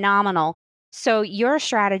phenomenal. So your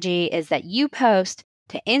strategy is that you post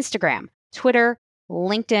to Instagram, Twitter,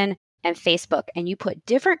 LinkedIn, and Facebook, and you put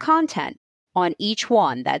different content on each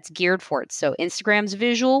one that's geared for it. So Instagram's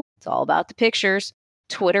visual, it's all about the pictures.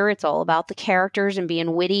 Twitter, it's all about the characters and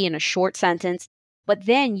being witty in a short sentence. But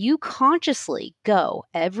then you consciously go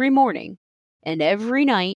every morning and every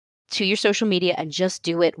night to your social media and just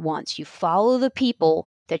do it once. You follow the people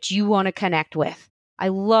that you want to connect with. I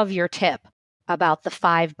love your tip about the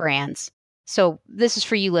 5 brands. So this is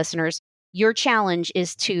for you listeners. Your challenge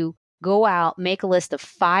is to go out, make a list of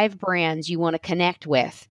 5 brands you want to connect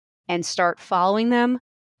with, and start following them,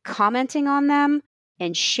 commenting on them,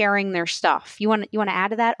 and sharing their stuff. You want to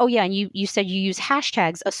add to that? Oh yeah, and you said you use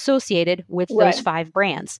hashtags associated with those 5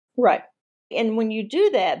 brands. Right. And when you do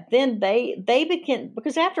that, then they begin,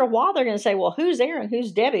 because after a while they're going to say, well, who's Erin?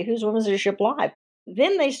 Who's Debbie? Who's Women's Leadership Live?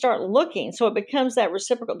 Then they start looking. So it becomes that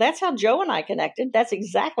reciprocal. That's how Joe and I connected. That's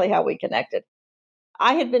exactly how we connected.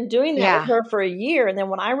 I had been doing that with her for a year. And then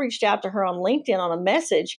when I reached out to her on LinkedIn on a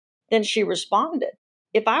message, then she responded.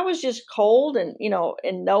 If I was just cold and,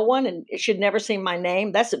 and no one, and it should never see my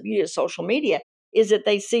name, that's the beauty of social media, is that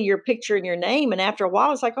they see your picture and your name. And after a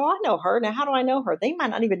while, it's like, oh, I know her. Now, how do I know her? They might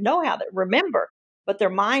not even know how to remember, but their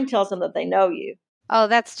mind tells them that they know you. Oh,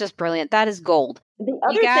 that's just brilliant. That is gold. The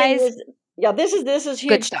other thing is, this is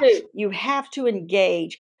huge too. You have to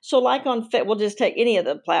engage. So like we'll just take any of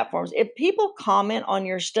the platforms. If people comment on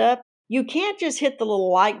your stuff, you can't just hit the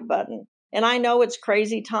little like button. And I know it's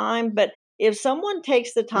crazy time, but if someone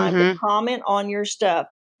takes the time to comment on your stuff,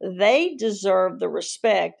 they deserve the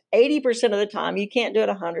respect 80% of the time. You can't do it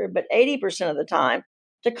 100, but 80% of the time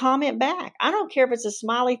to comment back. I don't care if it's a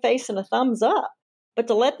smiley face and a thumbs up, but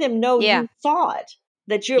to let them know you saw it,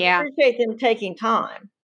 that you appreciate them taking time.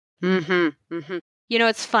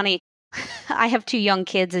 It's funny. I have 2 young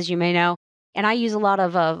kids, as you may know, and I use a lot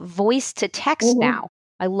of voice to text now.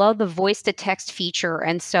 I love the voice to text feature.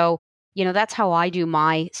 And so, that's how I do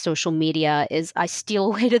my social media is I steal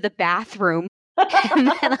away to the bathroom and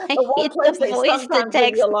then I hit the voice to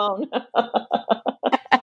text. Alone.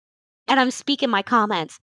 And I'm speaking my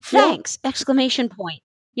comments. Thanks! Exclamation point.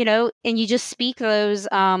 And you just speak those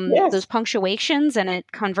punctuations and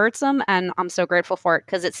it converts them. And I'm so grateful for it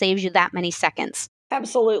because it saves you that many seconds.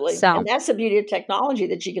 Absolutely. So, and that's the beauty of technology,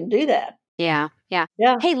 that you can do that. Yeah.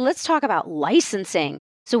 Hey, let's talk about licensing.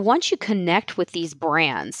 So once you connect with these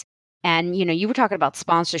brands and, you were talking about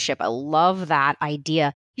sponsorship. I love that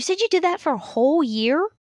idea. You said you did that for a whole year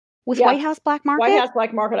with White House Black Market? White House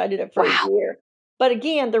Black Market, I did it for a year. But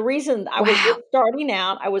again, the reason I was just starting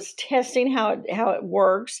out, I was testing how it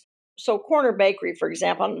works. So Corner Bakery, for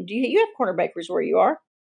example, do you have Corner Bakeries where you are?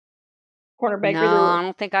 Corner Bakery? No, I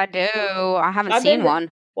don't think I do. I haven't seen one.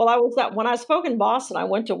 Well, when I spoke in Boston, I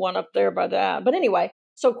went to one up there by that. But anyway,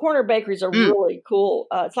 so Corner Bakeries are really cool.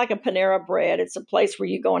 It's like a Panera Bread. It's a place where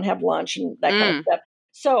you go and have lunch and that kind of stuff.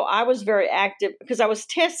 So I was very active because I was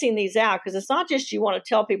testing these out, because it's not just you want to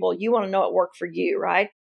tell people, you want to know it worked for you, right?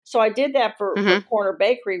 So I did that for Corner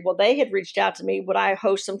Bakery. Well, they had reached out to me. Would I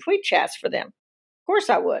host some tweet chats for them? Of course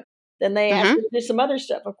I would. Then they asked me to do some other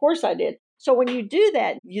stuff. Of course I did. So when you do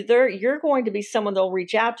that, you're going to be someone they'll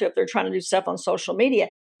reach out to if they're trying to do stuff on social media.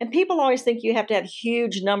 And people always think you have to have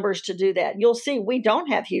huge numbers to do that. You'll see we don't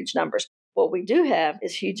have huge numbers. What we do have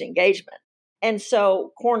is huge engagement. And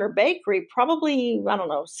so Corner Bakery, probably,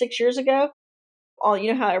 6 years ago,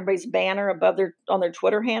 you know how everybody's banner above on their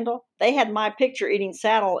Twitter handle? They had my picture eating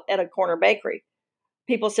saddle at a Corner Bakery.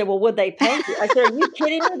 People said, well, would they pay you? I said, are you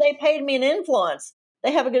kidding me? They paid me an influence.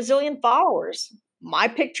 They have a gazillion followers. My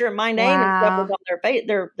picture and my name and stuff is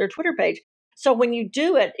on their Twitter page. So when you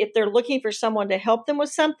do it, if they're looking for someone to help them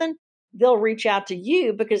with something, they'll reach out to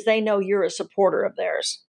you because they know you're a supporter of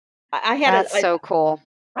theirs. That's so cool.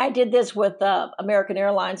 I did this with American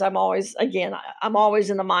Airlines. I'm always in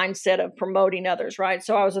the mindset of promoting others, right?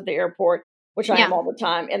 So I was at the airport, which I am all the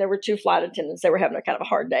time, and there were 2 flight attendants. They were having a kind of a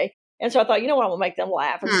hard day. And so I thought, you know what, I'm going to make them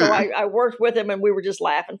laugh. And so I worked with them, and we were just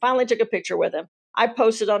laughing. Finally took a picture with them. I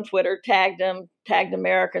posted on Twitter, tagged them, tagged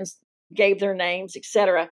Americans, gave their names,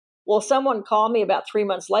 etc. Well, someone called me about 3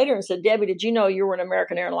 months later and said, Debbie, did you know you were in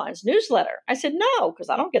American Airlines newsletter? I said, no, because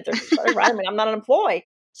I don't get their newsletter, right? I mean, I'm not an employee.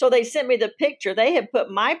 So they sent me the picture. They had put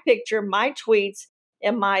my picture, my tweets,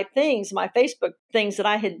 and my Facebook things that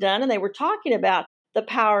I had done, and they were talking about the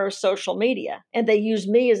power of social media. And they used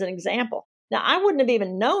me as an example. Now, I wouldn't have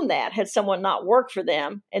even known that had someone not worked for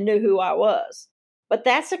them and knew who I was. But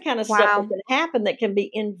that's the kind of stuff that can happen that can be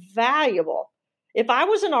invaluable. If I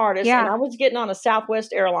was an artist and I was getting on a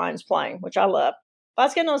Southwest Airlines plane, which I love, if I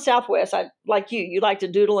was getting on Southwest, I'd like you like to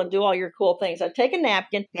doodle and do all your cool things. I'd take a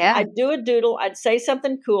napkin, I'd do a doodle, I'd say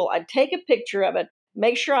something cool, I'd take a picture of it,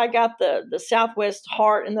 make sure I got the Southwest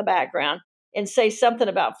heart in the background, and say something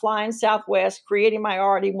about flying Southwest, creating my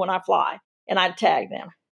art when I fly, and I'd tag them.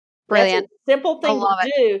 Brilliant. That's a simple thing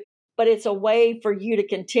to do, but it's a way for you to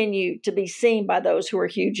continue to be seen by those who are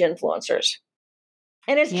huge influencers.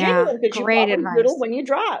 And it's genuine because you probably doodle when you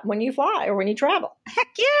drive, when you fly, or when you travel. Heck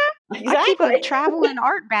yeah. Exactly. I keep a travel and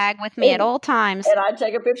art bag with me at all times. And I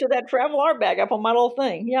take a picture of that travel art bag up on my little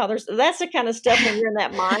thing. Yeah, that's the kind of stuff when you're in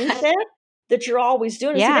that mindset that you're always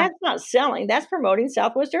doing. See, that's not selling. That's promoting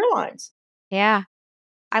Southwest Airlines. Yeah.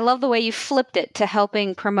 I love the way you flipped it to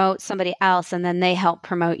helping promote somebody else, and then they help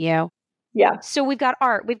promote you. Yeah. So we've got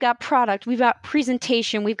art, we've got product, we've got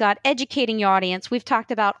presentation, we've got educating your audience, we've talked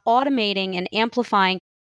about automating and amplifying,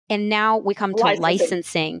 and now we come to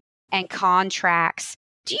licensing and contracts.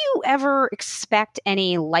 Do you ever expect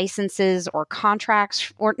any licenses or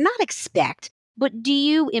contracts, or not expect, but do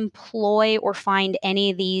you employ or find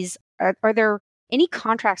any of these? Are there any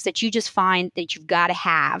contracts that you just find that you've got to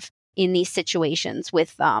have in these situations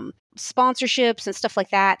with sponsorships and stuff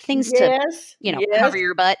like that? Things to, cover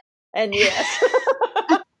your butt. And yes,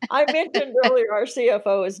 I mentioned earlier our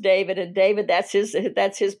CFO is David, and David, that's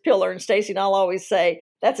his pillar. And Stacy and I'll always say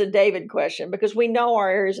that's a David question because we know our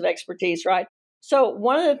areas of expertise, right? So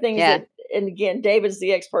one of the things that, and again, David's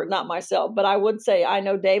the expert, not myself, but I would say, I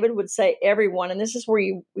know David would say everyone, and this is where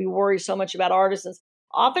we worry so much about artisans.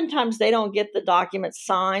 Oftentimes they don't get the documents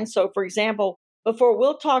signed. So for example, before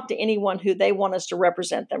we'll talk to anyone who they want us to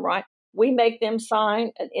represent them, right? We make them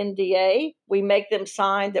sign an NDA. We make them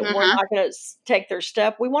sign that we're not going to take their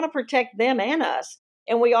stuff. We want to protect them and us.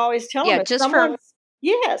 And we always tell them,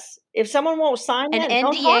 if someone won't sign that, an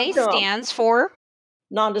NDA stands for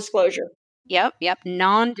non-disclosure. Yep,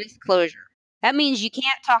 non-disclosure. That means you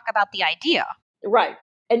can't talk about the idea. Right.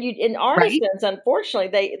 And in artisans,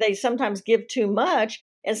 unfortunately, they sometimes give too much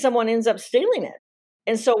and someone ends up stealing it.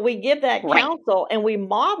 And so we give that counsel and we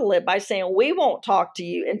model it by saying, we won't talk to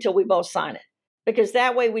you until we both sign it. Because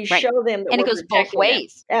that way we show them that it goes both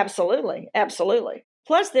ways. Them. Absolutely.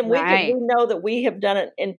 Plus then we know that we have done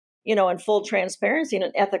it in full transparency in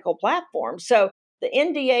an ethical platform. So the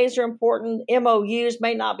NDAs are important. MOUs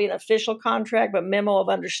may not be an official contract, but memo of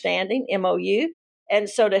understanding, MOU. And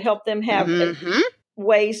so to help them have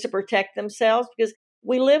ways to protect themselves, because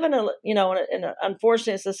we live in an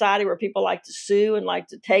unfortunate society where people like to sue and like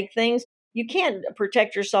to take things. You can't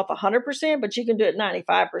protect yourself 100%, but you can do it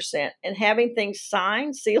 95%. And having things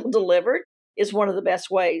signed, sealed, delivered is one of the best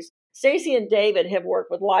ways. Stacy and David have worked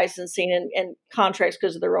with licensing and contracts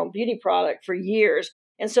because of their own beauty product for years.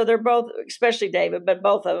 And so they're both, especially David, but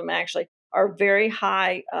both of them actually are very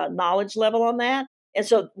high knowledge level on that. And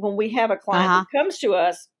so when we have a client who comes to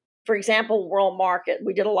us, for example, World Market,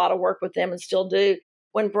 we did a lot of work with them and still do.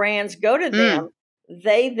 When brands go to them,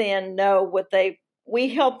 they then know we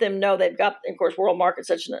help them know they've got, of course, World Market's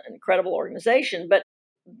such an incredible organization, but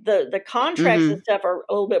the contracts and stuff are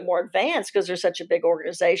a little bit more advanced because they're such a big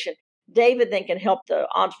organization. David then can help the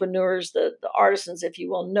entrepreneurs, the artisans, if you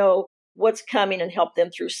will, know what's coming and help them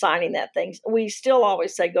through signing that thing. We still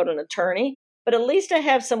always say go to an attorney, but at least to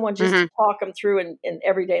have someone just to talk them through in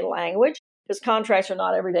everyday language, because contracts are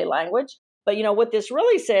not everyday language. But, what this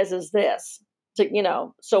really says is this.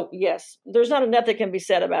 So yes, there's not enough that can be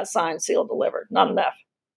said about signed, sealed, delivered. Not enough.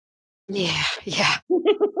 Yeah.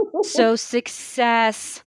 So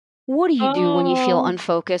success. What do you do when you feel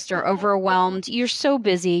unfocused or overwhelmed? You're so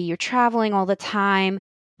busy. You're traveling all the time.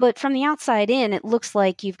 But from the outside in, it looks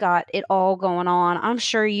like you've got it all going on. I'm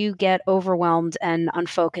sure you get overwhelmed and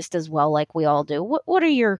unfocused as well, like we all do. What are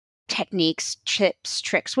your techniques, tips,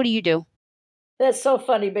 tricks? What do you do? That's so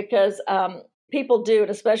funny because people do, and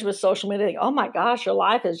especially with social media, they think, oh my gosh, your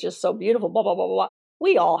life is just so beautiful, blah, blah, blah, blah, blah.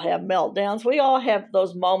 We all have meltdowns. We all have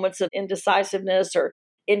those moments of indecisiveness or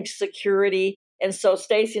insecurity. And so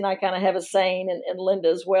Stacy and I kind of have a saying, and Linda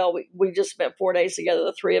as well. We just spent 4 days together,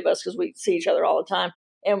 the three of us, because we see each other all the time.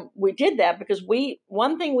 And we did that because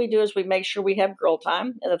one thing we do is we make sure we have girl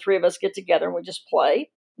time, and the three of us get together and we just play.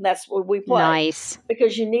 And that's what we play. Nice.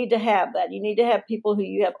 Because you need to have that. You need to have people who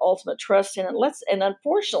you have ultimate trust in. And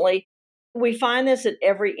unfortunately, we find this at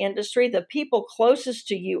every industry. The people closest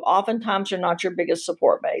to you oftentimes are not your biggest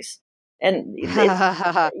support base. And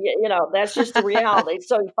that's just the reality.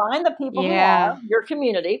 So you find the people who are your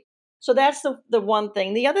community. So that's the one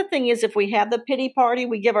thing. The other thing is, if we have the pity party,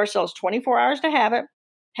 we give ourselves 24 hours to have it,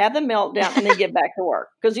 have the meltdown, and then get back to work,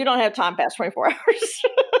 because you don't have time past 24 hours.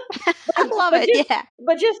 I love it.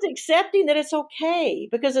 But just accepting that it's okay,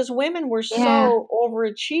 because as women, we're so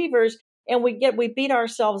overachievers, and we beat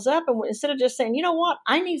ourselves up. And instead of just saying, you know what,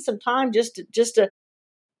 I need some time just to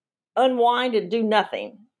unwind and do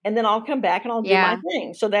nothing, and then I'll come back and I'll do my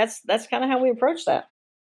thing. So that's kind of how we approach that.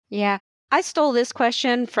 Yeah. I stole this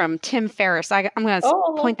question from Tim Ferriss. I'm going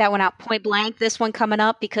to point that one out point blank, this one coming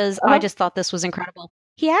up, because I just thought this was incredible.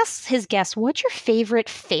 He asks his guests, what's your favorite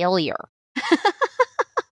failure?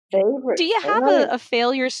 Do you have a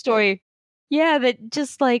failure story? Yeah, that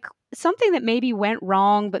just like something that maybe went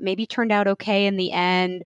wrong, but maybe turned out okay in the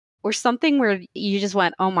end, or something where you just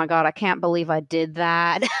went, oh my God, I can't believe I did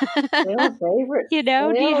that. Favorite do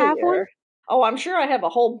you have one? Oh, I'm sure I have a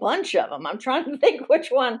whole bunch of them. I'm trying to think which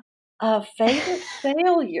one. Favorite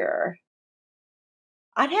failure.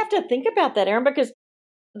 I'd have to think about that, Erin, because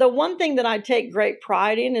the one thing that I take great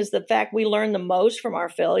pride in is the fact we learn the most from our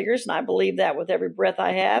failures. And I believe that with every breath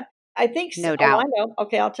I have. I think so. No doubt. I know.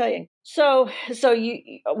 Okay, I'll tell you. So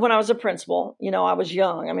when I was a principal, I was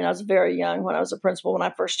young. I mean, I was very young when I was a principal when I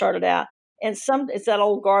first started out. And it's that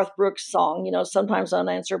old Garth Brooks song, sometimes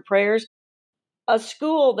unanswered prayers. A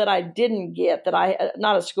school that I didn't get,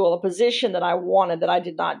 a position that I wanted that I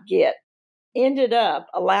did not get, ended up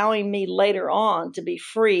allowing me later on to be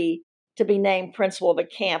free to be named principal of a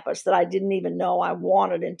campus that I didn't even know I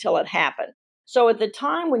wanted until it happened. So at the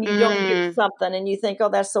time when you don't get something and you think, oh,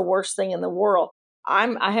 that's the worst thing in the world,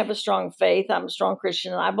 I have a strong faith. I'm a strong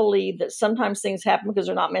Christian, and I believe that sometimes things happen because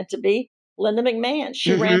they're not meant to be. Linda McMahon,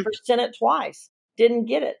 she ran for Senate twice, didn't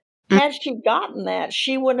get it. Had she gotten that,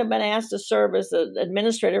 she wouldn't have been asked to serve as the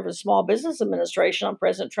administrator of Small Business Administration on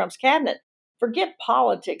President Trump's cabinet. Forget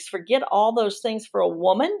politics, forget all those things. For a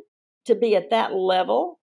woman to be at that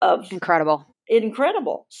level of incredible.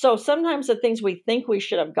 So sometimes the things we think we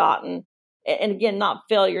should have gotten, and again, not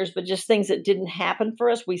failures, but just things that didn't happen for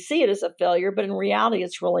us, we see it as a failure, but in reality,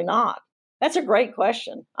 it's really not. That's a great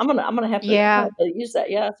question. I'm gonna have to use that.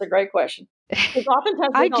 Yeah, that's a great question. Because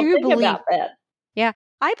oftentimes we don't think about that. Yeah,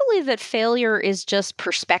 I believe that failure is just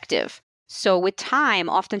perspective. So with time,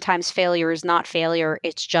 oftentimes failure is not failure.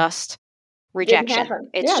 It's just rejection.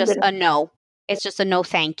 It's just a no. It's just a no,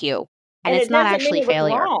 thank you. And it's not actually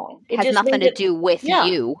failure. It has nothing to do with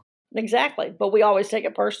you. Exactly. But we always take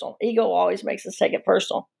it personal. Ego always makes us take it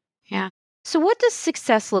personal. Yeah. So what does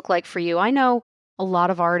success look like for you? I know a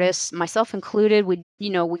lot of artists, myself included, we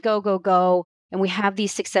go, and we have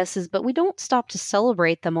these successes, but we don't stop to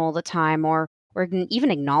celebrate them all the time or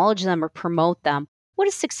even acknowledge them or promote them. What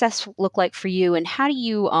does success look like for you, and how do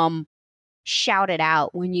you shout it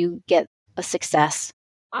out when you get a success?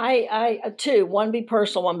 I two, one be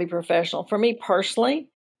personal, one be professional. For me personally,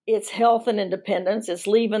 it's health and independence. It's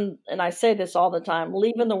leaving, and I say this all the time,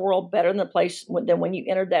 leaving the world better than the place than when you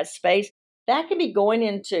entered that space. That can be going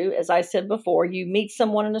into, as I said before, you meet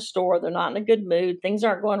someone in a store, they're not in a good mood, things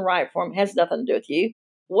aren't going right for them, has nothing to do with you.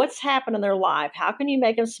 What's happened in their life? How can you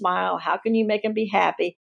make them smile? How can you make them be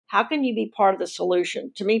happy? How can you be part of the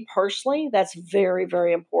solution? To me personally, that's very,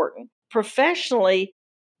 very important. Professionally,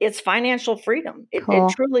 it's financial freedom. It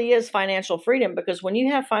truly is financial freedom, because when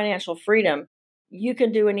you have financial freedom, you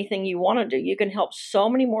can do anything you want to do. You can help so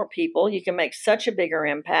many more people. You can make such a bigger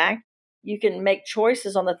impact. You can make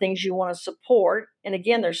choices on the things you want to support. And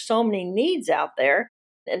again, there's so many needs out there.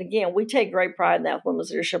 And again, we take great pride in that with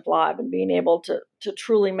Women's Leadership Live and being able to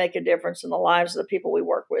truly make a difference in the lives of the people we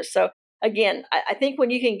work with. So again, I think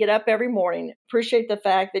when you can get up every morning, appreciate the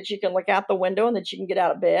fact that you can look out the window and that you can get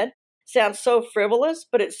out of bed. Sounds so frivolous,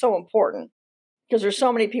 but it's so important, because there's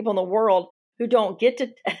so many people in the world who don't get to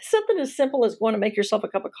something as simple as going to make yourself a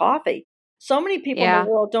cup of coffee. So many people in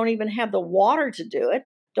the world don't even have the water to do it,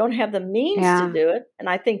 don't have the means to do it. And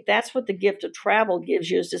I think that's what the gift of travel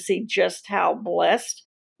gives you, is to see just how blessed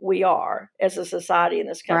we are as a society in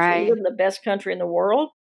this country. We live in the best country in the world,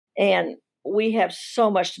 and we have so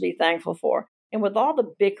much to be thankful for. And with all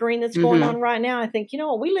the bickering that's going on right now, I think,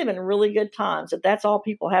 we live in really good times if that's all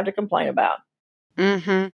people have to complain about.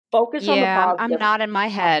 Focus on the positive. I'm nodding my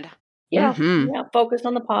head. Yeah, focus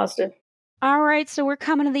on the positive. All right, so we're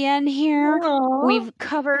coming to the end here. Aww. We've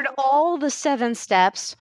covered all the 7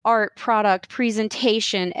 steps: art, product,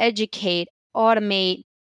 presentation, educate, automate,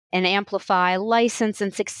 and amplify, license,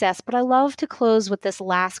 and success. But I love to close with this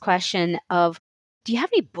last question of, do you have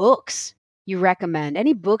any books you recommend?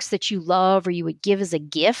 Any books that you love or you would give as a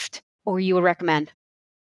gift or you would recommend?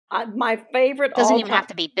 My favorite doesn't even have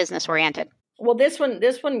to be business oriented. Well, this one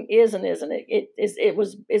isn't it?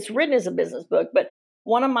 It's written as a business book, but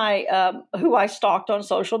one of my who I stalked on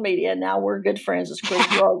social media, and now we're good friends, is Chris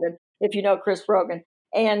Brogan. If you know Chris Brogan,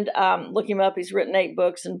 and look him up. He's written 8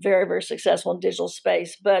 books and very, very successful in digital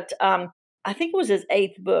space. But I think it was his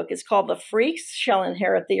 8th book. It's called "The Freaks Shall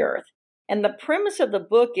Inherit the Earth," and the premise of the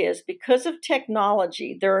book is, because of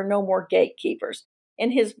technology, there are no more gatekeepers.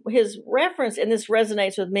 And his reference, and this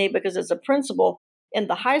resonates with me because as a principal in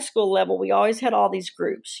the high school level, we always had all these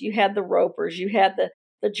groups. You had the ropers, you had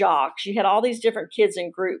the jocks, you had all these different kids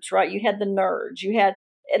in groups, right? You had the nerds,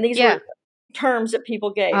 and these were terms that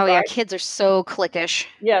people gave. Oh, right? yeah, kids are so cliquish.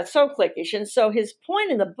 Yeah, so cliquish. And so his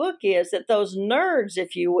point in the book is that those nerds,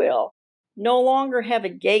 if you will, no longer have a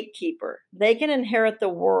gatekeeper. They can inherit the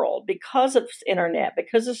world because of internet,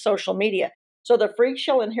 because of social media. So The Freak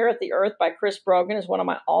Shall Inherit the Earth by Chris Brogan is one of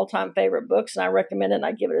my all-time favorite books, and I recommend it, and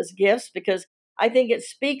I give it as gifts because I think it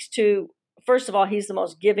speaks to, first of all, he's the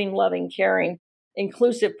most giving, loving, caring,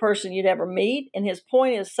 inclusive person you'd ever meet. And his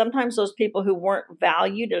point is sometimes those people who weren't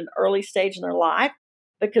valued at an early stage in their life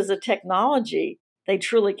because of technology, they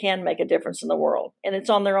truly can make a difference in the world. And it's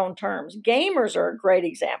on their own terms. Gamers are a great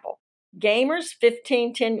example. Gamers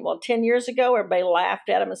 10 years ago, everybody laughed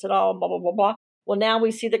at them and said, oh, blah, blah, blah, blah. Well, now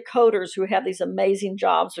we see the coders who have these amazing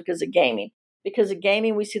jobs because of gaming. Because of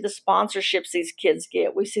gaming, we see the sponsorships these kids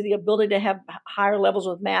get. We see the ability to have higher levels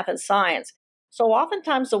with math and science. So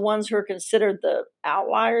oftentimes the ones who are considered the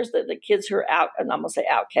outliers, the kids who are out, and I'm going to say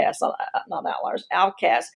outcasts, not outliers,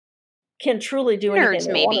 outcasts, can truly do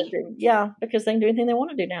anything they want to do. Yeah, because they can do anything they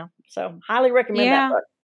want to do now. So highly recommend that book.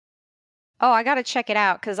 Oh, I got to check it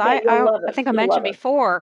out because I think I mentioned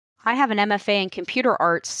before, I have an MFA in computer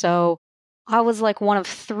arts. So I was like one of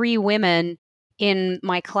 3 women in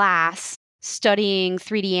my class studying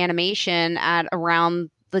 3D animation at around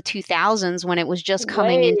the 2000s when it was just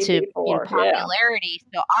coming into popularity.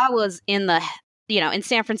 Yeah. So I was in in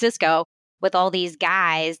San Francisco with all these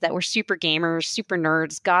guys that were super gamers, super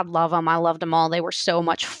nerds. God love them. I loved them all. They were so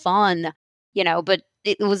much fun, but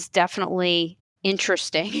it was definitely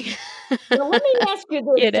interesting. Well, let me ask you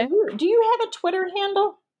this. Do you have a Twitter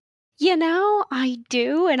handle? I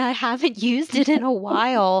do, and I haven't used it in a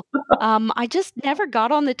while. I just never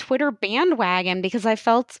got on the Twitter bandwagon because I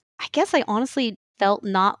guess I honestly felt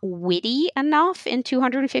not witty enough in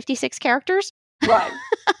 256 characters. Right.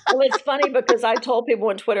 Well, it's funny because I told people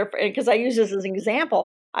on Twitter, because I use this as an example,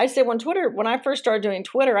 I said when I first started doing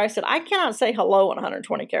Twitter, I said, I cannot say hello in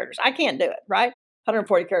 120 characters. I can't do it, right?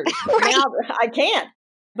 140 characters. But now I can.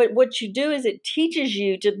 But what you do is it teaches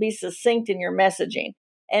you to be succinct in your messaging.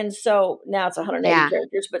 And so now it's 180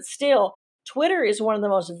 characters, but still, Twitter is one of the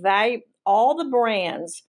most valuable. All the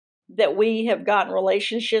brands that we have gotten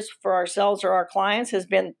relationships for ourselves or our clients has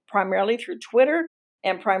been primarily through Twitter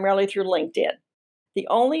and primarily through LinkedIn. The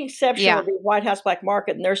only exception would be White House Black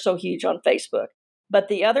Market, and they're so huge on Facebook. But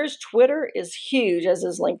the others, Twitter is huge, as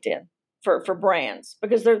is LinkedIn for brands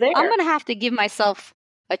because they're there. I'm going to have to give myself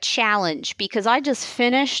a challenge because I just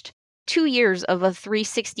finished 2 years of a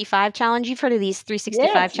 365 challenge. You've heard of these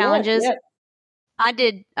 365 challenges? Yes. I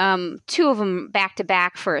did 2 of them back to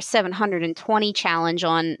back for a 720 challenge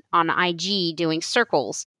on IG doing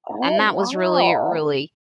circles. And that was really,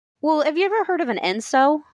 really well. Have you ever heard of an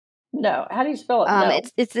ENSO? No. How do you spell it? No.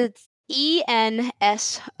 It's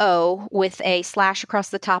ENSO with a slash across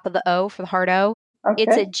the top of the O for the hard O. Okay.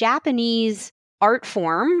 It's a Japanese art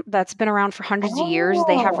form that's been around for hundreds of years.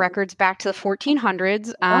 They have records back to the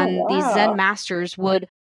 1400s, and these Zen masters would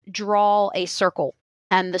draw a circle,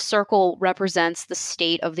 and the circle represents the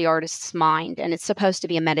state of the artist's mind, and it's supposed to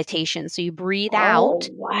be a meditation. So you breathe out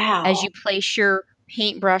as you place your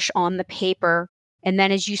paintbrush on the paper, and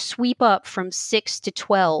then as you sweep up from 6 to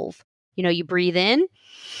 12, you breathe in,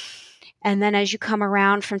 and then as you come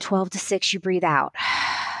around from 12 to 6, you breathe out.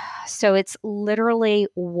 So it's literally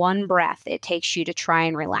one breath it takes you to try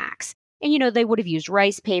and relax. And, they would have used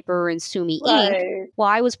rice paper and sumi ink. Well,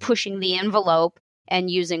 I was pushing the envelope and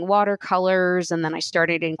using watercolors. And then I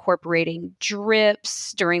started incorporating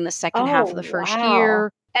drips during the second half of the first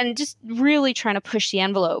year. and just really trying to push the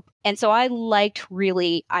envelope. And so I liked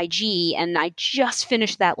really IG, and I just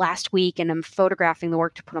finished that last week, and I'm photographing the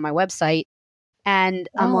work to put on my website. And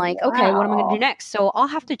I'm Oh, like, okay, what am I going to do wow. next? So I'll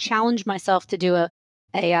have to challenge myself to do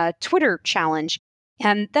a Twitter challenge.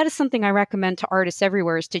 And that is something I recommend to artists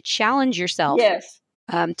everywhere, is to challenge yourself Yes.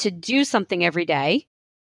 to do something every day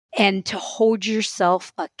and to hold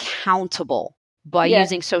yourself accountable by Yes.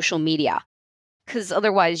 using social media, because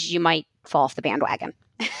otherwise you might fall off the bandwagon.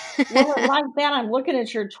 Well, and like that, I'm looking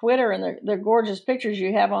at your Twitter and the gorgeous pictures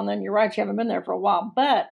you have on there. And you're right, you haven't been there for a while.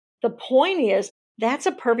 But the point is, that's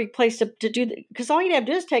a perfect place to do that, because all you have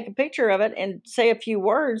to do is take a picture of it and say a few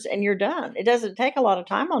words and you're done. It doesn't take a lot of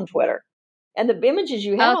time on Twitter. And the images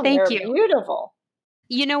you have Oh, on there thank are you. beautiful.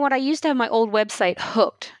 You know what? I used to have my old website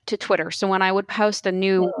hooked to Twitter. So when I would post a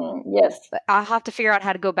new, Yes. I'll have to figure out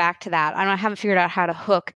how to go back to that. I haven't figured out how to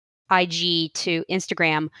hook IG to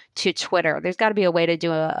Instagram to Twitter. There's got to be a way to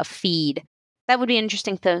do a feed. That would be an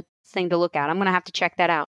interesting thing to look at. I'm going to have to check that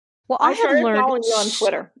out. Well, I I have started learned. following you on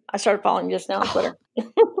Twitter. I started following you just now on Twitter.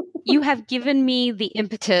 You have given me the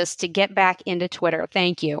impetus to get back into Twitter.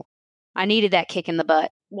 Thank you. I needed that kick in the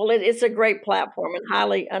butt. Well, it's a great platform and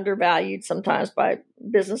highly undervalued sometimes by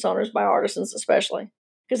business owners, by artisans especially,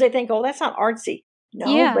 because they think, oh, that's not artsy. No,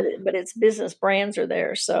 Yeah. but it's business brands are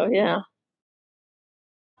there. So yeah.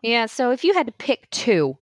 Yeah. So if you had to pick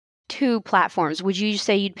two platforms, would you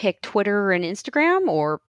say you'd pick Twitter and Instagram,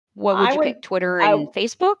 or what would I you would pick? Twitter I and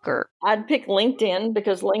Facebook, or? I'd pick LinkedIn,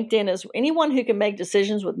 because LinkedIn is anyone who can make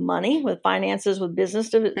decisions with money, with finances, with business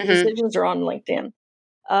Mhm. decisions are on LinkedIn.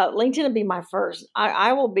 LinkedIn would be my first.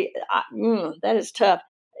 I will be. That is tough.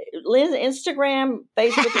 Instagram,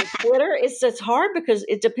 Facebook, and Twitter. It's hard because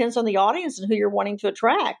it depends on the audience and who you're wanting to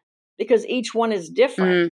attract, because each one is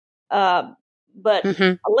different. Mm, Uh, but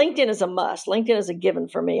mhm. LinkedIn is a must. LinkedIn is a given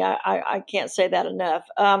for me. I can't say that enough.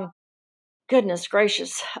 Goodness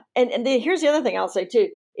gracious. And here's the other thing I'll say too,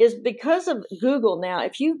 is because of Google now,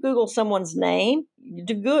 if you Google someone's name,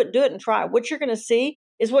 do it and try. What you're going to see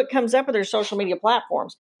is what comes up with their social media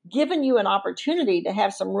platforms, giving you an opportunity to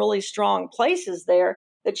have some really strong places there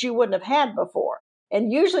that you wouldn't have had before.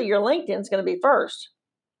 And usually your LinkedIn is going to be first.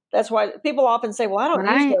 That's why people often say, well, I don't use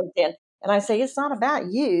Right. LinkedIn. And I say, it's not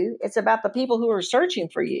about you. It's about the people who are searching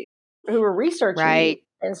for you, who are researching you. Right.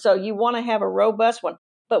 And so you want to have a robust one.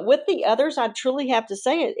 But with the others, I truly have to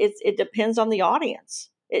say it depends on the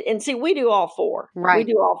audience. And see, we do all four. We Right.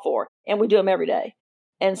 do all four, and we do them every day.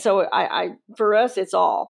 And so for us, it's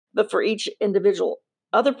all. But for each individual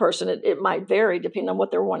other person, it might vary depending on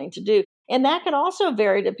what they're wanting to do. And that can also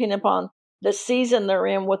vary depending upon the season they're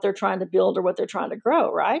in, what they're trying to build or what they're trying to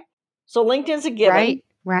grow, right? So LinkedIn's a given. Right.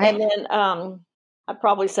 Right. And then I'd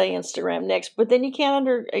probably say Instagram next. But then you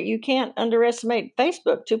can't underestimate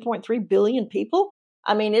Facebook, 2.3 billion people.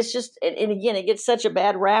 I mean, it's just, and again, it gets such a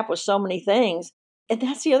bad rap with so many things. And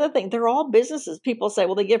that's the other thing. They're all businesses. People say,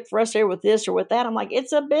 well, they get frustrated with this or with that. I'm like,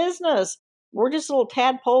 it's a business. We're just little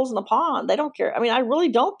tadpoles in the pond. They don't care. I mean, I really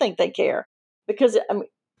don't think they care, because I mean,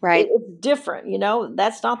 Right. it's different.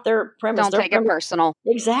 That's not their premise. Don't Their take it premise, personal.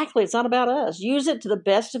 exactly. It's not about us. Use it to the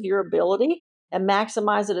best of your ability and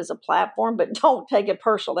maximize it as a platform, but don't take it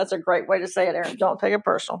personal. That's a great way to say it, Erin. Don't take it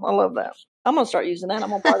personal. I love that. I'm going to start using that. I'm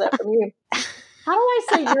going to borrow that from you. How do I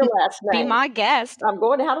say your last Be name? my guest. I'm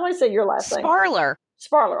going to, how do I say your last name? Sparler.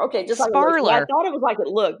 Sparler. Okay, just like it looks. I Sparler. thought it was like it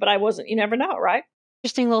looked, but I wasn't. You never know, right?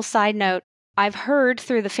 Interesting little side note. I've heard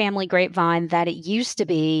through the family grapevine that it used to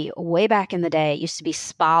be, way back in the day, it used to be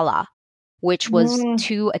Spala, which was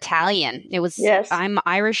too Italian. It was, Yes. I'm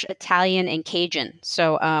Irish, Italian, and Cajun.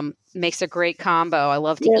 So makes a great combo. I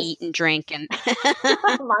love to eat and drink and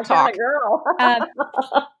My talk. kind of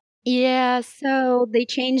girl. Yeah, so they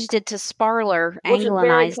changed it to Sparler, Which is very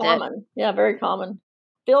Anglicized it. common. Yeah, very common.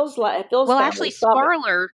 Phil's Well, family actually, stop it.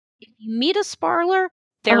 Sparler, if you meet a Sparler,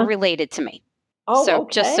 they're related to me. Oh, So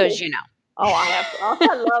okay. just so as you know. Oh, I have to. Oh,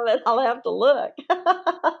 I love it. I'll have to look.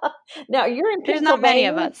 Now you're in Pennsylvania. There's not many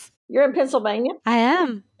of us. You're in Pennsylvania? I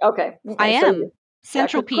am. Okay. I am.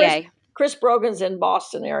 Central PA. Chris Brogan's in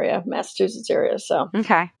Boston area, Massachusetts area. So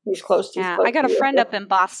Okay. he's close to. Yeah, I got a friend up in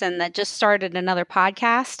Boston that just started another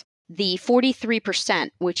podcast, the 43%,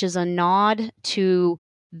 which is a nod to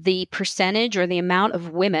the percentage or the amount of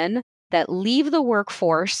women that leave the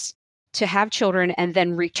workforce to have children and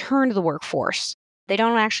then return to the workforce. They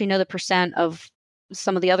don't actually know the percent of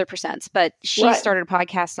some of the other percents, but she started a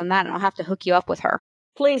podcast on that, and I'll have to hook you up with her.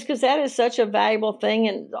 Please, because that is such a valuable thing.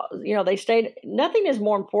 And, they stayed, nothing is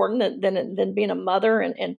more important than being a mother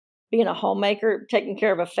and being a homemaker, taking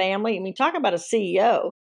care of a family. I mean, talk about a CEO.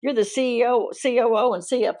 You're the CEO, COO, and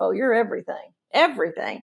CFO. You're everything,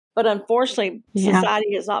 everything. But unfortunately,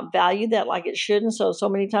 society has not valued that like it should. And so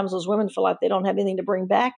many times those women feel like they don't have anything to bring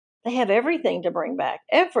back. They have everything to bring back,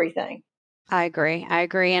 everything. I agree.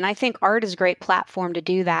 And I think art is a great platform to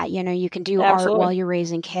do that. You can do art Absolutely. while you're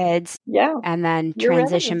raising kids. Yeah. And then You're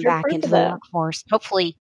transition you're back proof into of the that. workforce.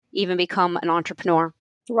 Hopefully even become an entrepreneur.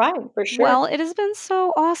 Right, for sure. Well, it has been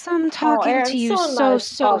so awesome talking Erin, to you. so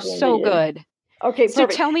nice talking to you. Good. Okay, So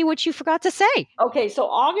perfect. tell me what you forgot to say. Okay, so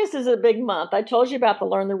August is a big month. I told you about the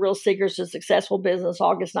Learn the Real Secrets to Successful Business,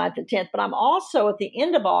 August 9th and 10th. But I'm also at the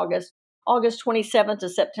end of August, August 27th to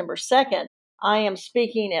September 2nd, I am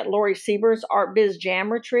speaking at Lori Siebert's Art Biz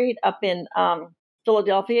Jam Retreat up in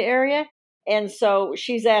Philadelphia area. And so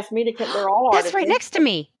she's asked me to come. They're all artisans. That's right next to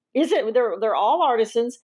me. Is it? They're all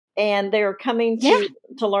artisans, and they're coming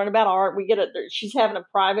to learn about art. She's having a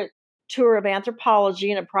private tour of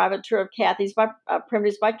anthropology and a private tour of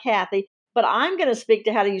primitives by Kathy. But I'm going to speak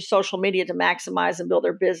to how to use social media to maximize and build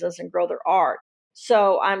their business and grow their art.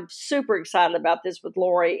 So I'm super excited about this with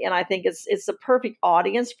Lori, and I think it's the perfect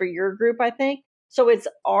audience for your group. I think so. It's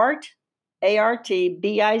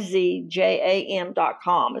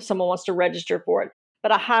artbizjam.com if someone wants to register for it.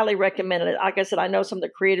 But I highly recommend it. Like I said, I know some of the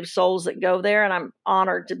creative souls that go there, and I'm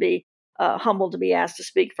honored to be humbled to be asked to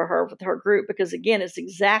speak for her with her group because, again, it's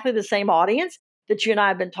exactly the same audience that you and I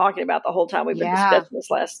have been talking about the whole time we've been discussing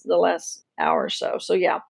the last hour or so. So,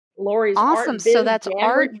 yeah, Lori's awesome. So that's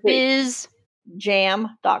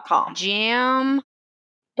artbizjam.com. Jam.com.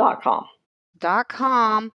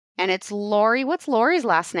 And it's Lori. What's Lori's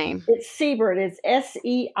last name? It's Siebert. It's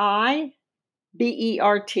Seibert.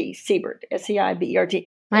 Siebert. Seibert.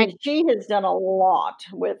 Right. And she has done a lot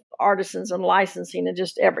with artisans and licensing and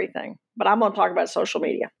just everything. But I'm going to talk about social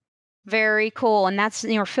media. Very cool. And that's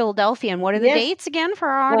near Philadelphia. And what are the dates again for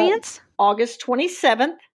our audience? August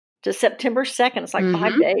 27th to September 2nd. It's like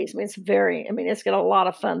 5 days. It's got a lot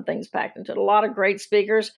of fun things packed into it. A lot of great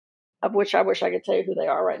speakers, of which I wish I could tell you who they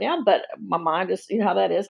are right now. But my mind is, you know how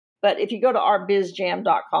that is. But if you go to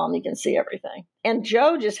artbizjam.com, you can see everything. And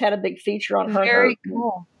Joe just had a big feature on her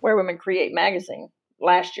cool. Where Women Create magazine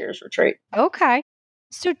last year's retreat. Okay.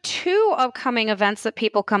 So 2 upcoming events that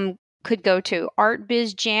people could go to.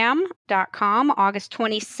 artbizjam.com, August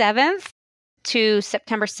 27th to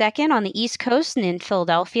September 2nd on the East Coast and in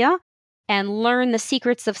Philadelphia. And Learn the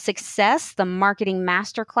Secrets of Success, the marketing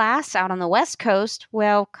masterclass out on the West Coast.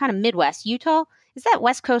 Well, kind of Midwest. Utah? Is that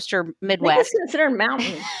West Coast or Midwest? I think it's considered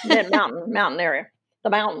mountain area. The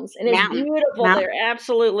mountains. And it's beautiful there.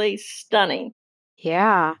 Absolutely stunning.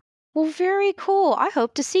 Yeah. Well, very cool. I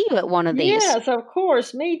hope to see you at one of these. Yes, of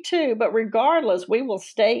course. Me too. But regardless, we will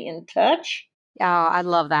stay in touch. Oh, I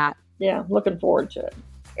love that. Yeah, looking forward to it.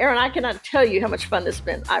 Erin, I cannot tell you how much fun this has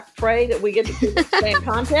been. I pray that we get to stay in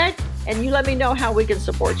contact, and you let me know how we can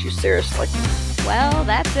support you, seriously. Well,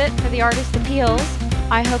 that's it for the Artist Appeals.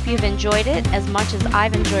 I hope you've enjoyed it as much as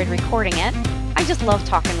I've enjoyed recording it. I just love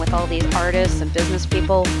talking with all these artists and business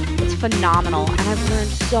people. It's phenomenal, and I've learned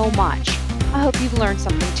so much. I hope you've learned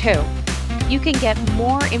something too. You can get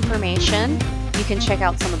more information. You can check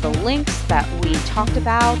out some of the links that we talked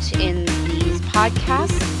about in these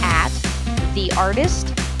podcasts at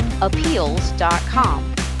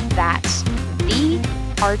theartistappeals.com. That's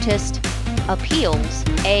theartistappeals,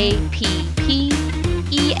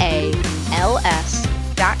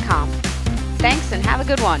 APPEALS.com. Thanks and have a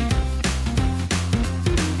good one.